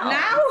tell me that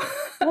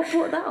now? What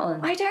brought that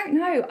on? I don't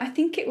know. I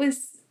think it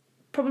was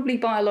probably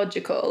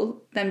biological,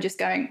 them just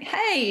going,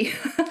 hey,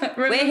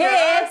 we're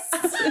here.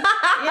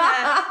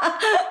 Yeah.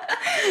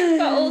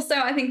 But also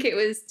I think it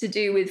was to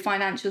do with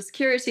financial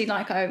security,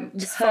 like I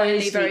was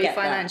finally very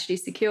financially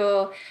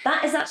secure.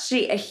 That is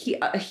actually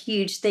a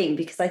huge thing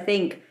because I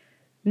think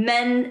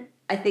men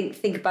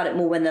think about it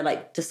more when they're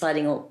like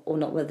deciding or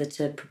not whether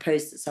to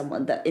propose to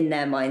someone, that in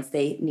their minds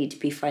they need to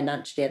be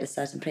financially at a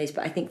certain place.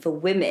 But I think for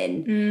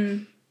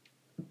women,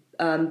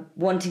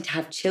 wanting to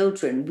have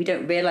children, we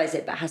don't realise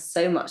it, but it has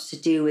so much to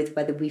do with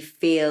whether we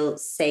feel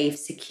safe,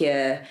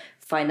 secure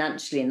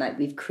financially, and like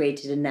we've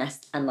created a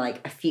nest and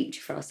like a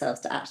future for ourselves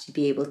to actually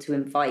be able to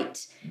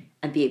invite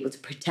and be able to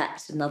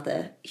protect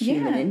another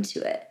human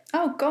into it.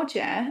 Oh God,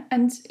 yeah.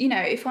 And you know,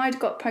 if I'd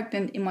got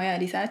pregnant in my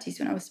early 30s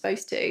when I was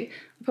supposed to, I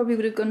probably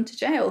would have gone to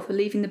jail for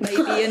leaving the baby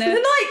in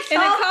a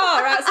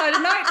car outside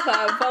a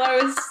nightclub while I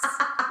was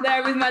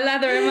there with my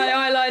leather and my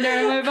eyeliner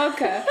and my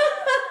vodka.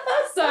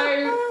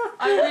 So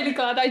I'm really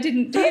glad I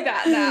didn't do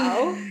that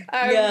now.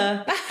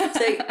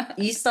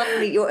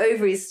 So your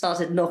ovaries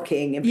started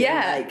knocking and being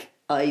like,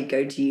 are you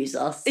going to use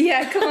us?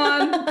 Yeah, come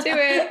on, do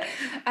it.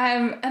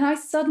 And I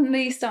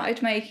suddenly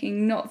started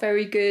making not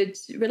very good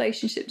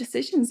relationship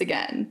decisions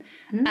again.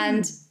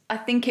 And I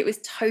think it was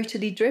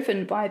totally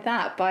driven by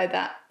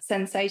that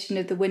sensation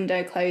of the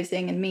window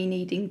closing and me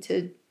needing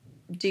to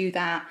do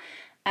that.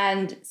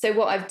 And so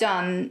what I've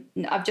done,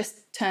 I've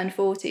just turned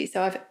 40,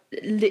 so I've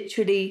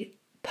literally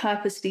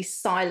purposely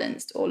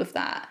silenced all of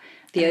that.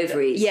 The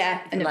ovaries. Yeah,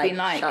 and it's been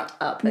like, shut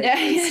up. Yeah,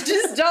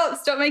 just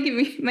stop making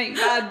me make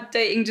bad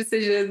dating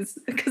decisions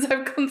because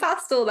I've gone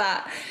past all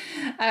that.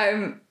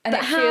 And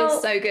it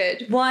feels so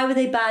good. Why were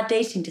they bad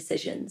dating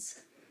decisions?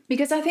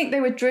 Because I think they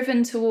were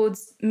driven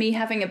towards me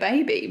having a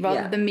baby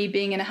rather than me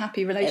being in a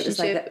happy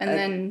relationship a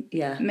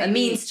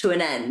means to an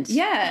end.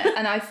 Yeah,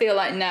 and I feel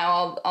like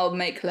now I'll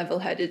make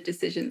level-headed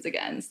decisions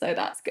again, so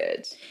that's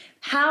good.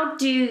 How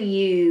do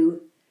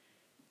you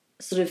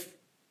sort of,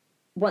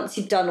 once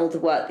you've done all the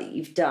work that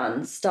you've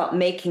done, start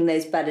making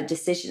those better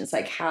decisions,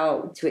 like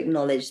how to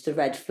acknowledge the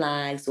red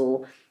flags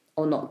or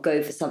not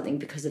go for something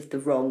because of the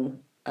wrong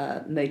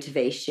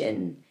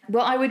motivation?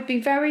 Well, I would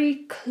be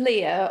very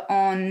clear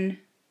on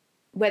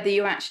whether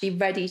you're actually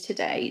ready to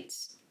date,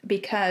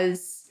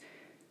 because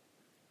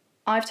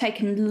I've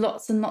taken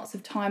lots and lots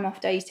of time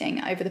off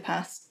dating over the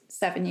past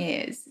 7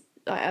 years.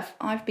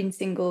 I've been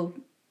single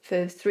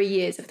for 3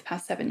 years of the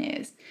past 7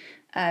 years,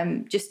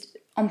 just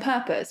on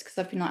purpose, because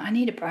I've been like, I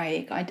need a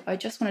break. I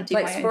just want to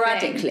do my own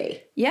sporadically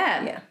thing.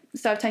 Yeah.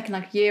 So I've taken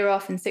like a year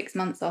off and 6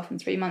 months off and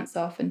 3 months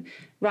off. And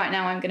right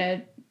now I'm going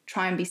to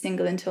try and be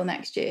single until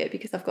next year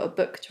because I've got a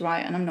book to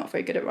write and I'm not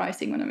very good at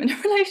writing when I'm in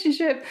a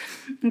relationship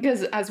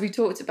because, as we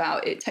talked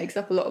about, it takes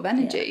up a lot of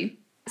energy.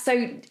 Yeah.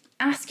 So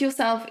ask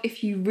yourself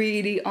if you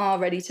really are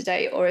ready to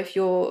date or if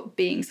you're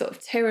being sort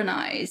of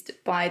tyrannized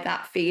by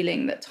that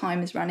feeling that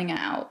time is running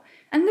out.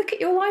 And look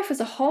at your life as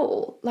a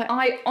whole. Like,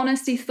 I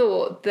honestly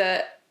thought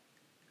that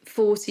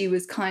 40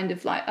 was kind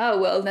of like, oh,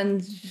 well, then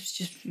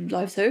just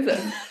life's over.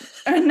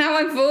 And now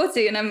I'm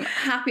 40 and I'm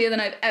happier than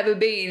I've ever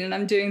been. And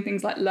I'm doing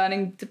things like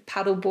learning to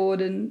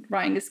paddleboard and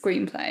writing a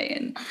screenplay.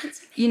 And,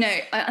 you know,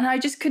 and I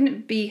just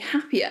couldn't be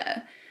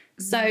happier.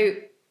 So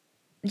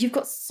you've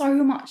got so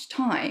much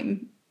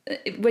time.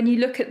 When you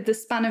look at the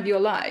span of your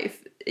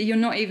life, you're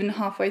not even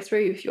halfway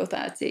through if you're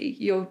 30.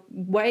 You're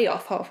way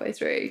off halfway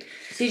through.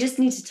 So you just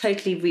need to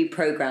totally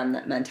reprogram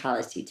that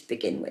mentality to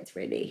begin with,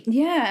 really.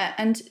 Yeah,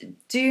 and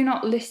do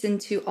not listen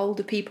to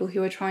older people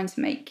who are trying to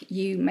make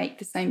you make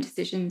the same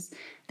decisions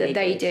that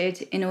they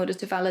did in order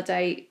to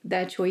validate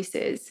their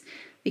choices,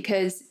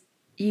 because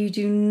you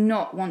do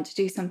not want to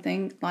do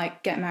something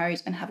like get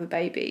married and have a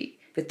baby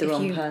with the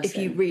wrong person. If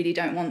you really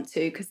don't want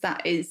to, because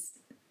that is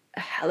a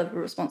hell of a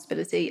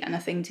responsibility and a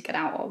thing to get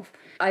out of.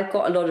 I've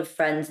got a lot of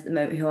friends at the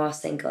moment who are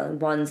single,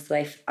 and ones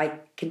that I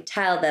can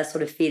tell they're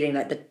sort of feeling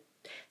like the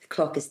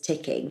clock is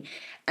ticking.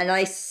 And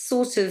I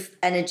sort of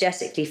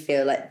energetically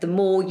feel like the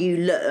more you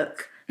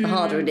look, the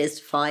harder it is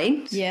to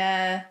find.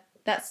 Yeah,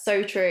 that's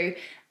so true.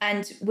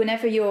 And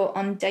whenever you're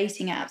on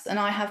dating apps, and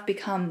I have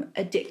become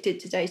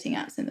addicted to dating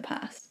apps in the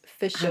past,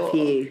 for sure. Have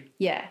you?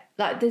 Yeah.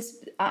 Like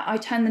this, I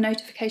turn the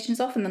notifications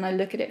off and then I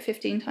look at it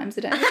 15 times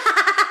a day.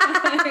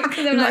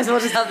 You might as well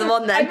just have them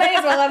on then. I may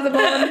as well have them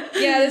on.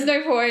 Yeah, there's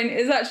no point.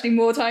 It's actually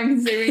more time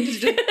consuming to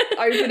just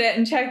open it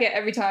and check it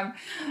every time.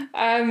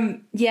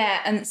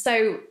 Yeah, and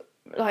so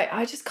like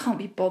I just can't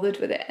be bothered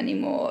with it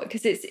anymore,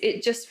 because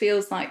it just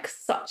feels like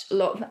such a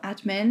lot of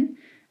admin.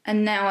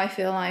 And now I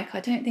feel like I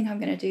don't think I'm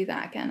going to do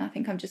that again. I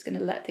think I'm just going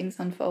to let things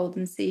unfold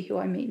and see who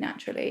I meet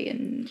naturally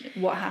and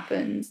what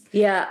happens.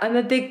 Yeah, I'm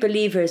a big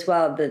believer as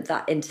well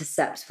that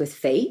intercepts with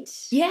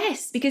fate.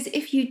 Yes, because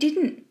if you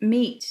didn't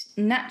meet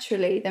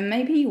naturally, then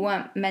maybe you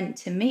weren't meant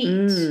to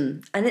meet.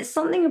 And it's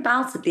something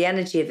about it, the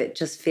energy of it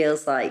just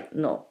feels like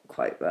not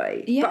quite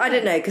right. Yeah. But I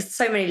don't know, because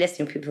so many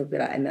listening people will be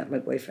like, I met my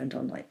boyfriend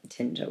on like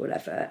Tinder or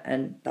whatever,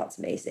 and that's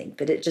amazing.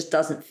 But it just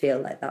doesn't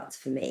feel like that's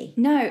for me.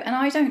 No, and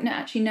I don't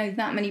actually know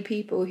that many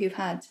people who've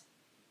had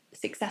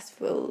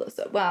successful,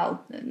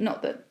 well,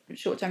 not that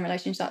short-term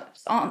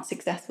relationships aren't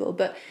successful,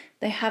 but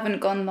they haven't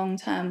gone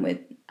long-term with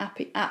app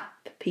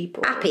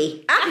people.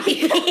 Happy. I'm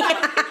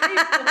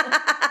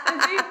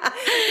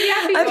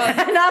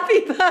an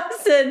happy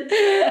person.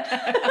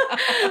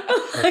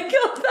 Oh my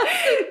God,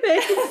 that's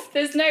amazing.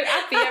 There's no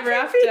happy ever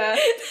after.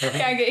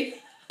 Gangy.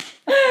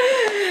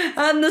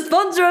 And the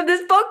sponsor of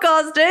this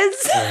podcast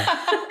is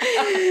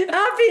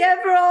Happy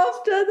Ever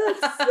After.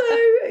 That's so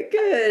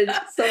good.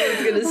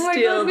 Someone's going to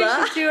steal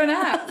that. We should do an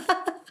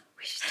app.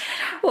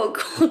 What,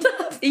 called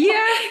app?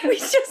 Yeah. We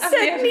just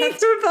said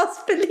neither of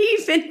us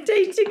believe in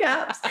dating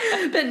apps,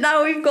 but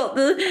now we've got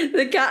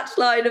the catch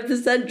line of the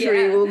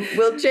century. Yeah.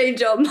 We'll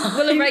change our minds.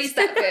 We'll erase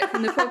that bit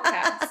from the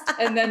podcast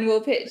and then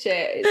we'll pitch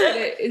it.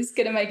 It's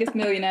gonna make us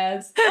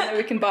millionaires. And then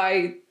we can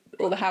buy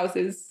all the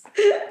houses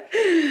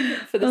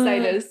for the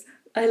sailors.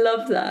 I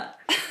love that.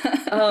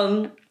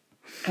 And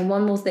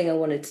one more thing I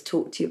wanted to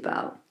talk to you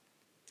about.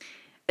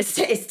 It's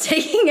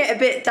taking it a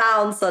bit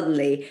down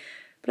suddenly,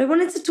 but I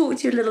wanted to talk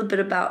to you a little bit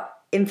about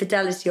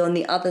infidelity on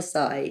the other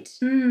side,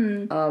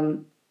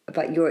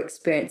 about your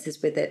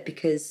experiences with it,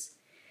 because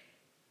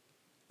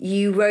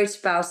you wrote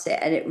about it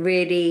and it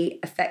really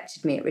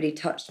affected me. It really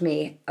touched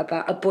me,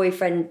 about a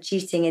boyfriend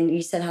cheating, and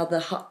you said how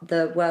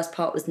the worst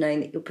part was knowing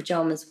that your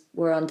pajamas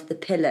were under the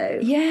pillow.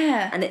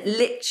 Yeah. And it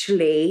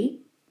literally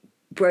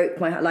broke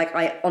my heart. Like,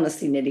 I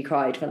honestly nearly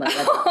cried when I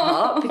read that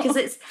part,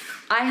 because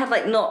I had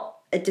like not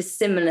a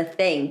dissimilar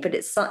thing, but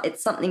it's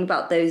something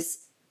about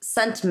those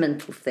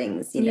sentimental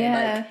things, you know,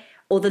 like,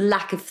 or the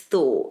lack of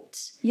thought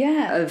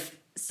of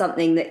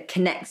something that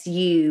connects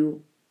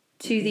you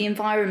to the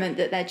environment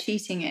that they're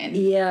cheating in.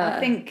 Yeah. I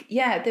think,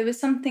 there was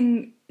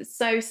something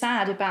so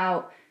sad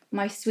about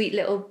my sweet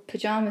little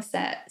pajama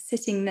set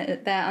sitting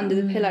there under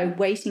the pillow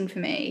waiting for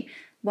me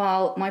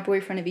while my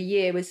boyfriend of a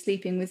year was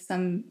sleeping with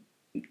some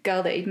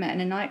girl that he'd met in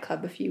a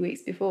nightclub a few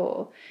weeks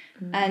before.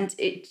 And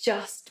it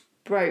just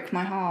broke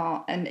my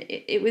heart. And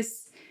it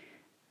was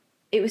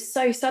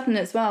so sudden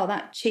as well,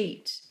 that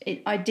cheat.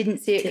 I didn't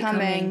see it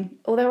coming,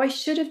 although I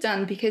should have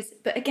done,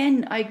 but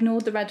again, I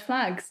ignored the red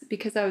flags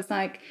because I was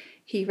like,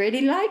 he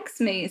really likes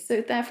me,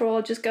 so therefore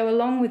I'll just go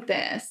along with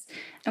this.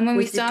 And when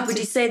we started... Would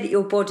you say that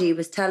your body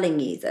was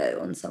telling you, though,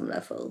 on some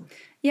level?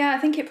 Yeah, I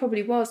think it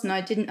probably was,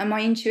 and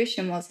my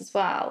intuition was as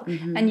well.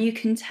 And you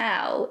can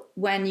tell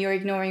when you're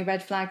ignoring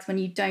red flags when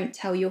you don't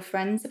tell your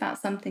friends about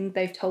something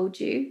they've told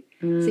you.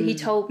 So he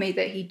told me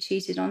that he'd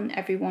cheated on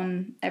every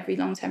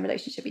long-term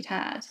relationship he'd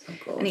had,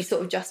 and he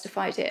sort of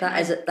justified it. That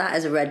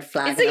is a red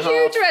flag. It's a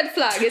huge red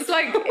flag. It's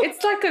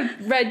like a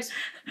red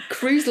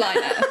cruise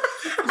liner.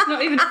 It's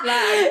not even a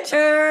flag.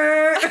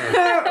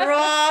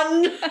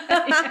 Run!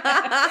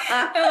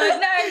 I'm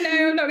like,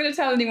 no, I'm not going to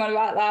tell anyone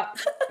about that,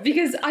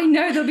 because I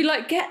know they'll be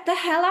like, get the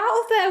hell out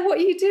of there. What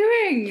are you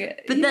doing?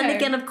 But then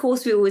again, of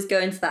course, we always go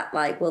into that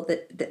like, well,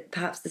 that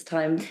perhaps this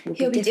time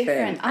he'll be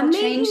different. I'll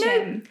change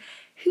him.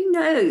 Who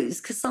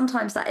knows? Because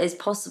sometimes that is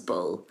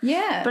possible.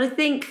 Yeah. But I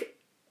think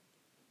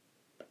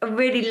a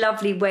really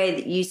lovely way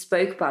that you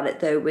spoke about it,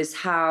 though, was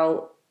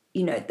how,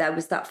 you know, there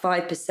was that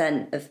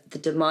 5% of the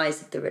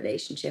demise of the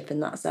relationship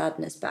and that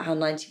sadness, but how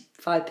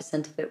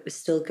 95% of it was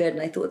still good.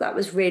 And I thought that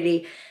was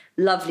really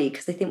lovely,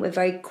 because I think we're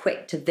very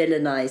quick to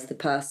villainize the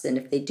person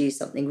if they do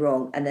something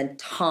wrong and then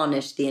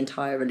tarnish the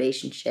entire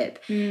relationship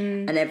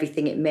and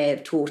everything it may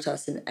have taught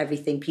us and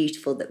everything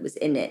beautiful that was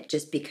in it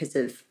just because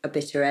of a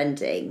bitter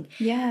ending.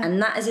 Yeah.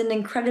 And that is an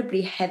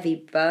incredibly heavy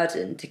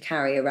burden to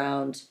carry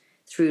around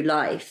through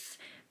life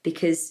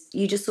because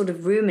you just sort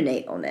of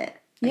ruminate on it.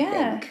 I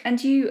think.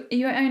 And you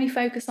only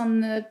focus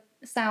on the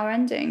sour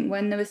ending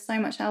when there was so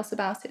much else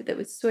about it that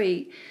was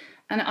sweet.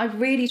 And I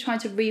really tried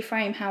to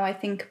reframe how I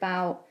think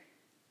about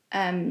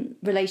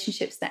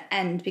relationships that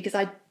end, because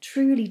I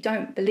truly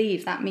don't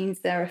believe that means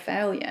they're a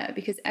failure,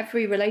 because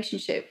every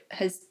relationship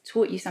has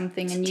taught you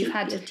something and you've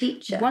had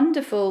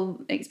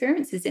wonderful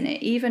experiences in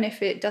it, even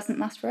if it doesn't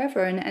last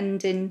forever and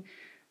end in,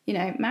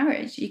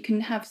 marriage. You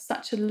can have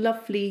such a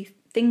lovely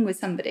thing with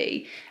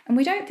somebody, and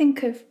we don't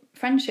think of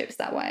friendships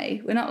that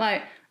way. We're not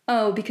like,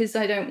 oh, because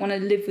I don't want to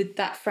live with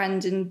that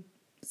friend and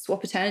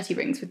swap eternity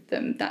rings with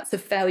them, that's a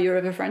failure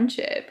of a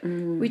friendship.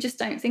 We just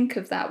don't think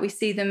of that. We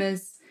see them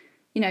as,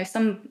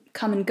 some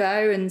come and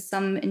go and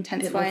some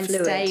intensify and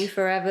stay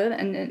forever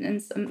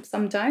and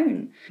some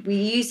don't. We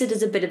use it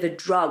as a bit of a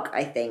drug,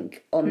 I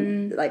think,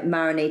 on like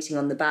marinating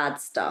on the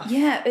bad stuff.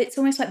 Yeah, it's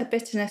almost like the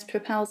bitterness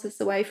propels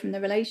us away from the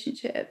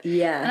relationship.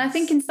 Yeah. And I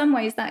think in some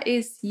ways that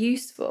is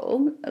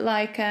useful.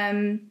 Like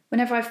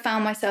whenever I've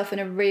found myself in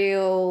a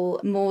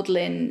real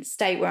maudlin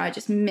state where I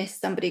just miss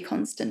somebody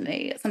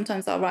constantly,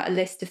 sometimes I'll write a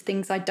list of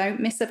things I don't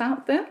miss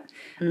about them.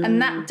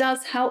 And that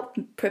does help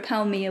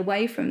propel me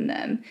away from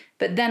them.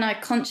 But then I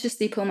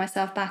consciously pull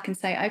myself back and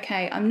say,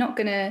 okay, I'm not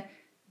going to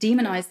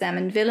demonize them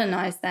and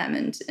villainize them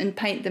and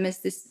paint them as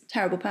this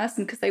terrible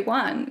person, because they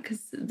weren't,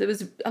 because there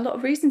was a lot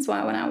of reasons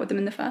why I went out with them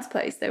in the first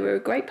place. They were a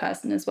great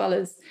person as well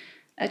as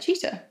a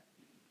cheater.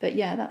 But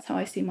yeah, that's how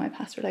I see my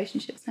past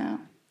relationships now.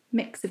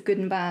 Mix of good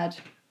and bad.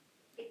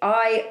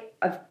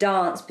 I've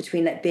danced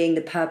between like being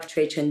the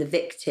perpetrator and the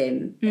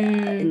victim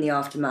in the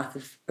aftermath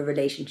of a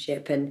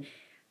relationship, and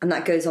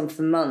that goes on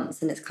for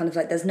months, and it's kind of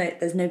like there's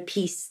no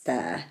peace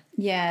there.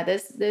 Yeah,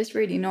 there's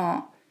really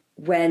not.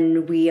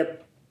 When we are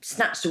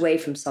snatched away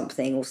from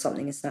something, or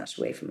something is snatched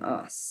away from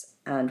us,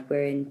 and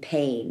we're in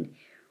pain,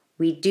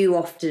 we do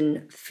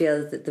often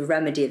feel that the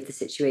remedy of the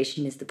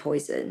situation is the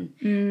poison.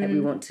 That we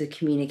want to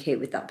communicate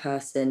with that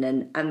person,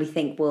 and we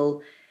think,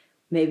 well,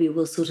 maybe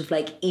we'll sort of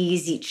like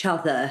ease each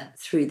other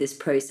through this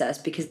process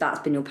because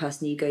that's been your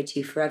person you go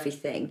to for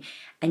everything.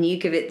 And you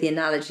give it the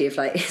analogy of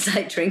like, it's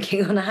like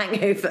drinking on a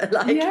hangover.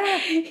 Like,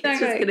 it's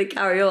just going to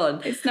carry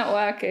on. It's not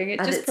working. It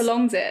just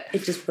prolongs it.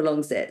 It just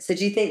prolongs it. So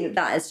do you think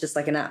that is just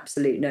like an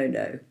absolute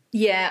no-no?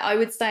 Yeah, I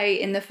would say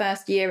in the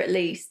first year at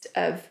least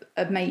of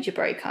a major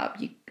breakup,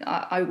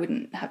 I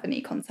wouldn't have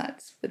any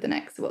contact with an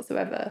ex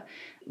whatsoever.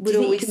 Do you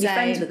think you can be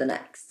friends with an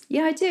ex?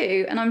 Yeah, I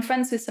do. And I'm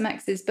friends with some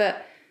exes,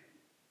 but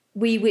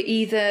we were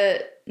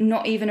either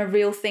not even a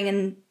real thing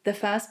in the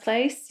first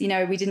place,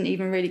 we didn't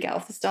even really get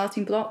off the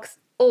starting blocks,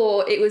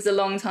 or it was a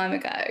long time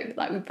ago,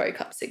 like we broke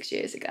up 6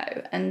 years ago.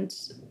 And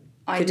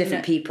we're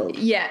different people.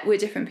 Yeah, we're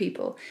different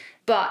people.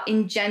 But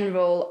in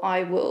general,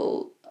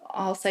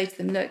 I'll say to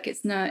them, look,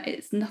 it's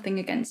nothing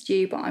against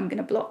you, but I'm going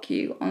to block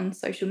you on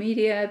social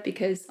media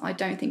because I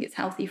don't think it's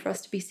healthy for us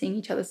to be seeing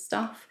each other's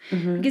stuff.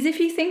 Because if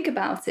you think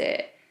about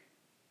it,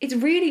 it's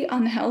really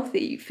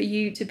unhealthy for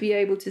you to be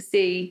able to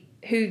see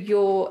who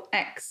your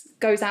ex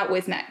goes out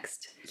with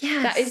next.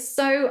 Yes. That is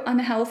so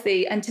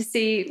unhealthy, and to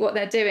see what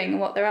they're doing and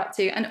what they're up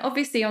to. And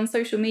obviously on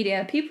social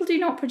media, people do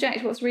not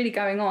project what's really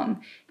going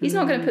on. He's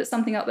not going to put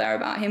something up there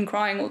about him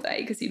crying all day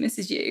because he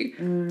misses you.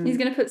 He's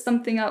going to put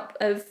something up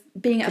of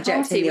being at a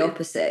party the with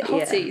opposite.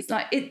 hotties. Yeah.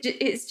 Like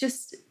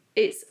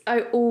it's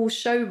all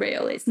show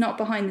reel. It's not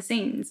behind the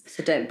scenes.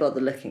 So don't bother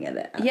looking at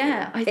it.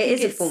 I think it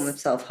is a form of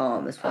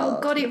self-harm as well.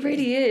 Oh God, it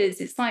really is.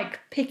 It's like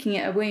picking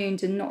at a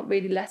wound and not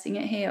really letting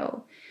it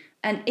heal.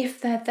 And if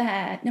they're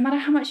there, no matter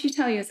how much you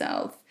tell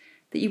yourself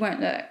that you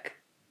won't look,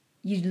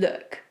 you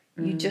look.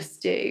 You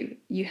just do.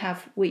 You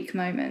have weak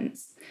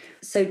moments.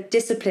 So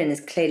discipline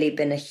has clearly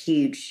been a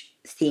huge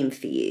theme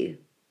for you.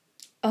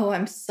 Oh,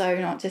 I'm so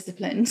not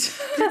disciplined.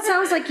 It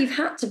sounds like you've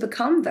had to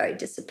become very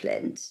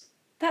disciplined.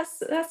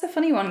 That's a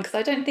funny one, because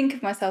I don't think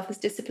of myself as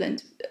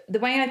disciplined. The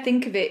way I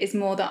think of it is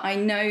more that I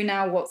know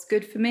now what's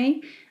good for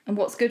me, and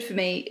what's good for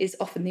me is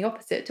often the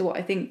opposite to what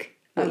I think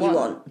you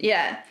want.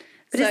 Yeah.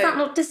 But is that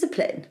not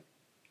discipline?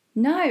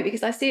 No,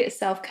 because I see it as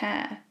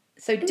self-care.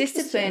 So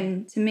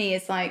discipline to me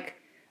is like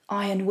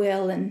iron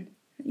will, and,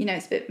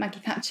 it's a bit Maggie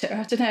Thatcher.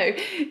 I don't know.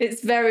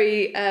 It's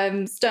very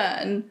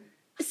stern.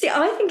 See,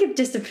 I think of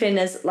discipline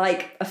as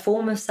like a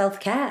form of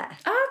self-care.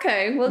 Oh,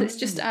 okay. Well, it's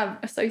just our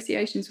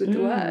associations with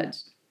the word.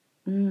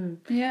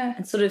 Yeah.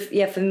 And sort of,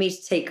 for me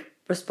to take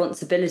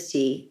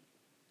responsibility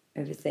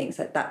over things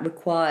like that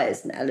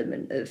requires an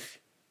element of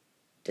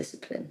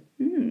discipline.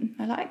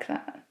 I like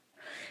that.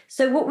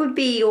 So what would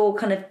be your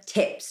kind of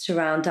tips to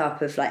round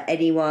up of like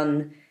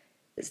anyone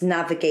that's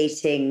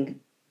navigating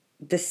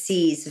the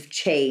seas of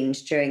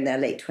change during their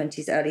late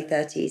 20s, early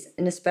 30s,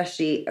 and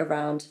especially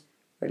around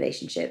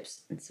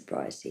relationships and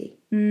sobriety?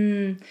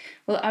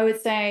 Well, I would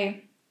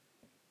say,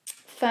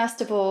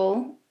 first of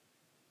all,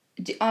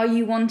 Are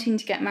you wanting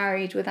to get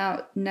married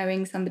without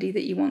knowing somebody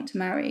that you want to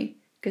marry?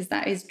 Because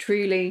that is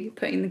truly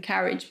putting the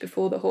carriage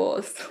before the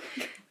horse.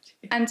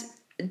 And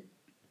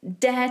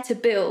dare to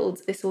build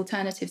this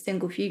alternative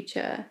single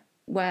future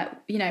where,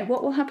 you know,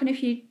 what will happen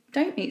if you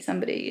don't meet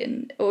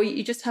somebody or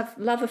you just have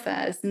love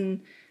affairs,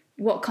 and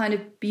what kind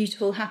of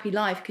beautiful, happy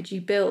life could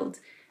you build?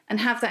 And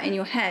have that in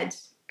your head,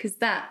 because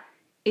that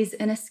is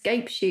an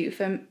escape chute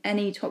from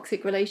any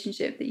toxic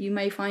relationship that you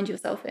may find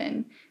yourself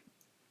in.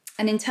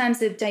 And in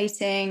terms of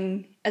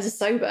dating as a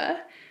sober,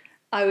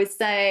 I would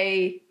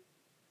say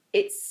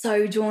it's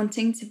so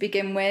daunting to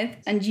begin with.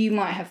 And you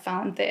might have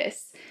found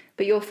this,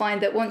 but you'll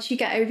find that once you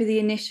get over the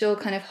initial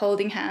kind of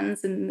holding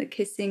hands and the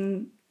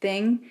kissing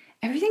thing,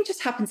 everything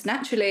just happens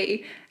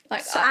naturally.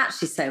 Like, so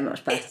actually so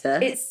much better.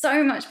 It's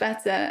so much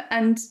better.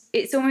 And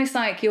it's almost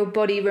like your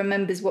body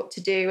remembers what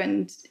to do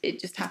and it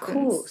just happens. Of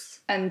course.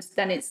 And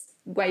then it's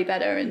way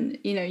better, and,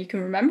 you know, you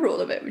can remember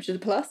all of it, which is a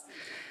plus.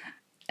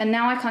 And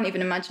now I can't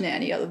even imagine it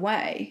any other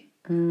way.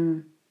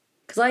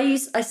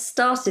 Because I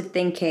started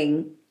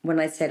thinking when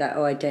I said, like,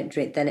 oh, I don't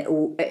drink, then it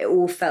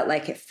all felt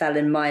like it fell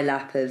in my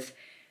lap of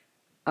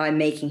I'm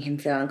making him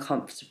feel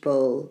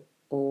uncomfortable,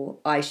 or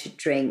I should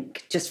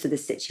drink just for the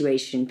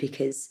situation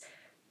because,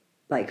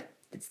 like,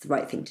 it's the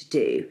right thing to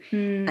do.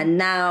 And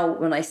now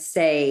when I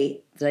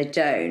say that I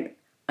don't,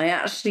 I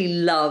actually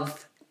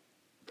love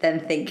them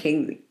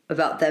thinking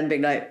about them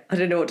being like, I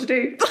don't know what to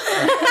do.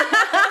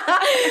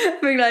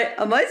 Being like,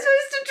 am I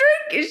supposed to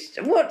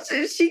drink?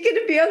 Is she going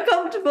to be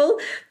uncomfortable?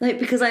 Like,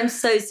 because I'm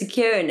so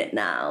secure in it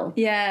now.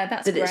 Yeah,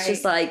 that's great. It's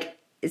just like,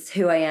 it's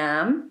who I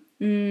am.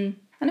 And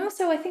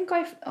also, I think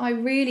I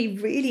really,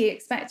 really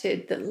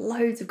expected that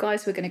loads of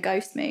guys were going to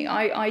ghost me.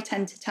 I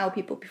tend to tell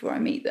people before I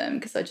meet them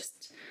because I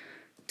just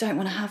don't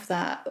want to have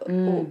that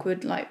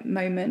awkward like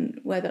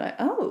moment where they're like,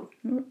 oh,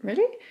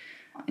 really?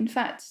 In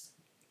fact,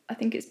 I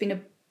think it's been a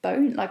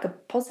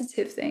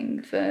positive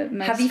thing for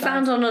most Have you guys.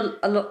 found on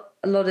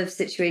a lot of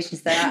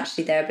situations that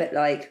actually they're a bit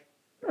like,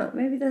 oh,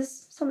 maybe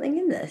there's something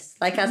in this,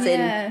 like as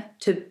in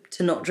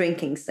to not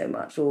drinking so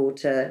much or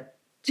to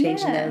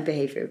changing their own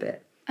behaviour a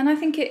bit? And I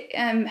think it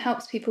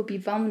helps people be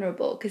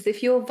vulnerable, because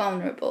if you're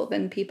vulnerable,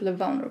 then people are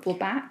vulnerable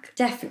back.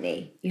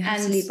 Definitely. You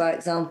have to lead by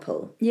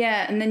example.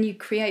 Yeah, and then you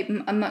create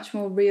a much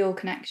more real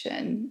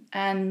connection,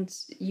 and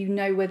you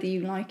know whether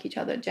you like each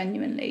other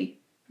genuinely,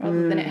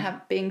 rather than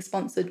it being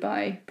sponsored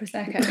by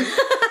Prosecco.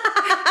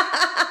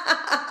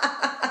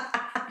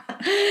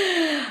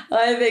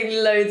 I think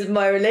loads of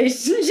my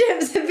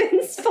relationships have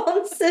been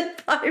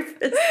sponsored by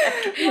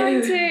Prosecco.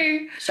 Mine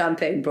too.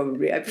 Champagne,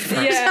 probably. I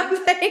prefer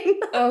champagne.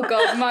 Oh,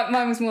 God.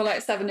 Mine was more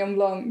like Sauvignon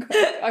Blanc.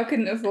 I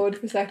couldn't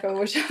afford Prosecco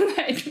or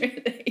champagne,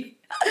 really.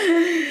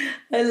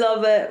 I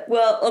love it.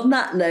 Well, on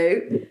that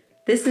note,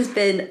 this has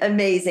been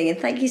amazing. And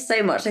thank you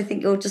so much. I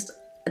think you're just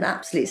an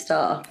absolute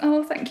star.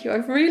 Oh, thank you.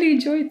 I've really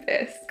enjoyed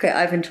this. Great.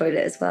 I've enjoyed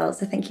it as well.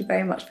 So thank you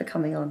very much for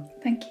coming on.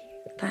 Thank you.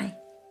 Bye.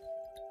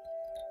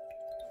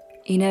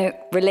 You know,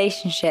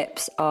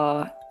 relationships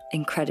are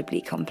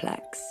incredibly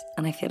complex,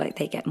 and I feel like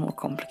they get more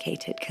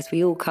complicated because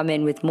we all come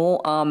in with more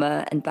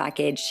armor and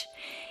baggage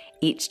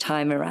each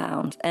time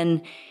around.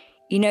 And,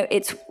 you know,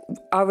 it's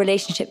our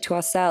relationship to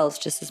ourselves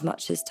just as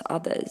much as to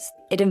others.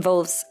 It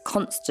involves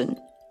constant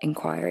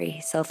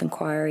inquiry,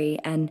 self-inquiry.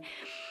 And,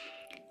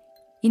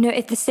 you know,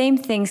 if the same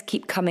things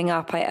keep coming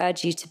up, I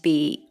urge you to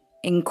be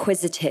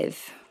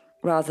inquisitive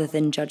rather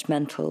than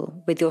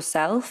judgmental with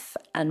yourself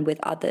and with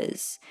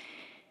others.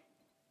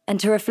 And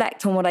to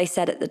reflect on what I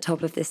said at the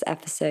top of this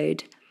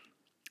episode,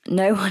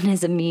 no one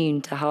is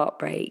immune to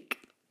heartbreak.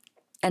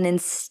 And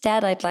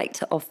instead, I'd like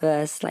to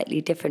offer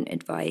slightly different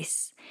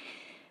advice,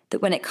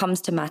 that when it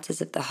comes to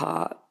matters of the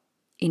heart,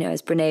 you know,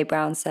 as Brené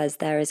Brown says,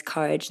 there is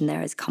courage and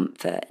there is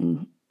comfort,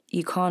 and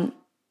you can't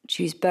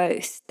choose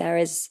both. There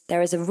is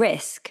a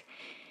risk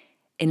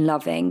in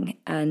loving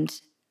and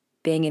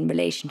being in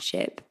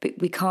relationship, but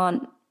we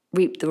can't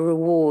reap the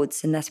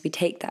rewards unless we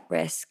take that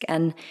risk.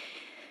 And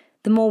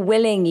the more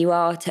willing you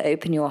are to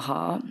open your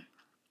heart,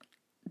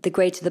 the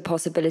greater the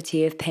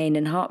possibility of pain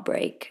and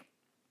heartbreak.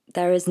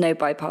 There is no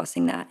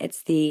bypassing that.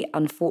 It's the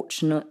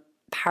unfortunate,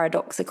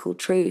 paradoxical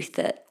truth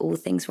that all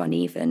things run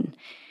even.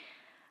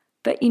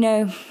 But, you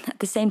know, at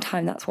the same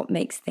time, that's what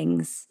makes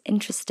things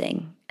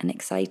interesting and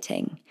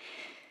exciting.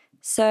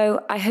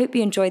 So I hope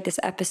you enjoyed this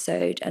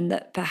episode and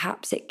that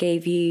perhaps it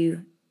gave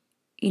you,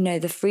 you know,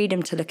 the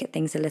freedom to look at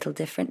things a little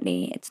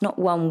differently. It's not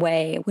one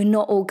way. We're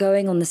not all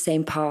going on the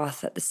same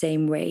path at the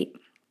same rate.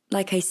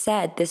 Like I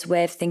said, this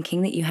way of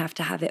thinking that you have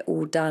to have it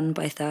all done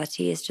by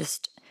 30 is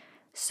just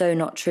so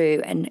not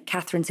true. And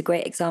Catherine's a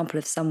great example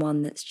of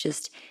someone that's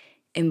just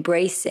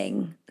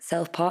embracing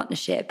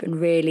self-partnership and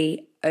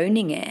really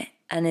owning it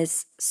and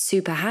is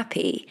super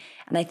happy.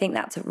 And I think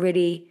that's a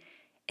really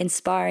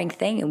inspiring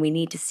thing, and we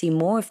need to see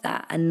more of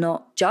that and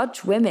not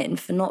judge women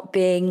for not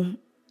being,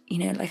 you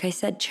know, like I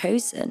said,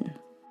 chosen.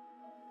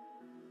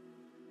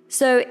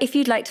 So if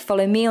you'd like to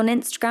follow me on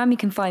Instagram, you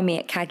can find me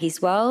at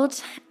Kaggy's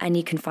World, and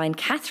you can find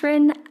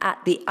Catherine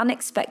at The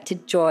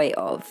Unexpected Joy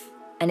Of.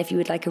 And if you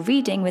would like a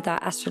reading with our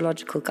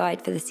astrological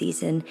guide for the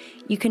season,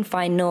 you can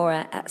find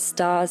Nora at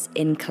Stars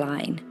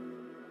Incline.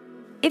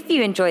 If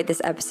you enjoyed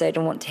this episode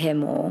and want to hear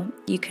more,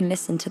 you can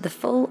listen to the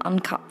full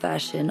uncut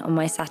version on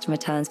my Saturn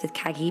Returns with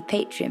Kagi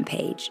Patreon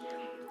page.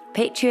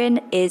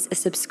 Patreon is a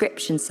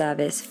subscription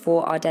service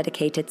for our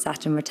dedicated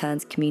Saturn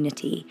Returns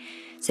community,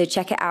 so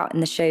check it out in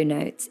the show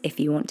notes if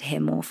you want to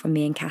hear more from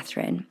me and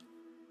Catherine.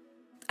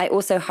 I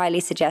also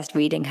highly suggest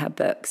reading her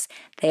books.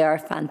 They are a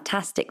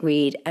fantastic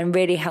read and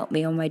really help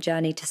me on my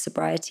journey to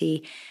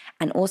sobriety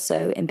and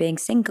also in being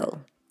single.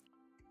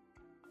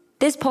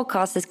 This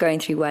podcast is going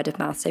through word of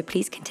mouth, so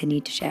please continue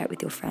to share it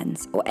with your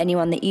friends or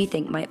anyone that you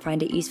think might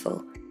find it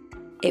useful.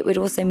 It would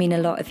also mean a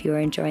lot if you are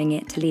enjoying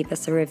it to leave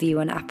us a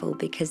review on Apple,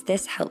 because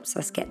this helps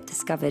us get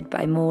discovered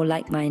by more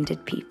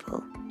like-minded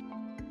people.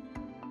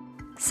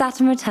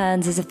 Saturn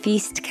Returns is a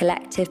Feast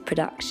Collective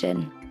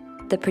production.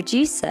 The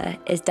producer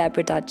is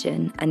Deborah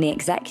Dudgeon and the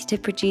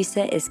executive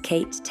producer is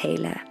Kate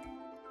Taylor.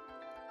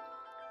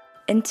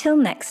 Until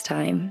next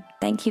time,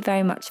 thank you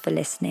very much for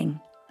listening.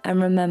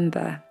 And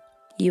remember,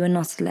 you are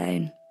not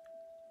alone.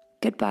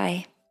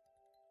 Goodbye.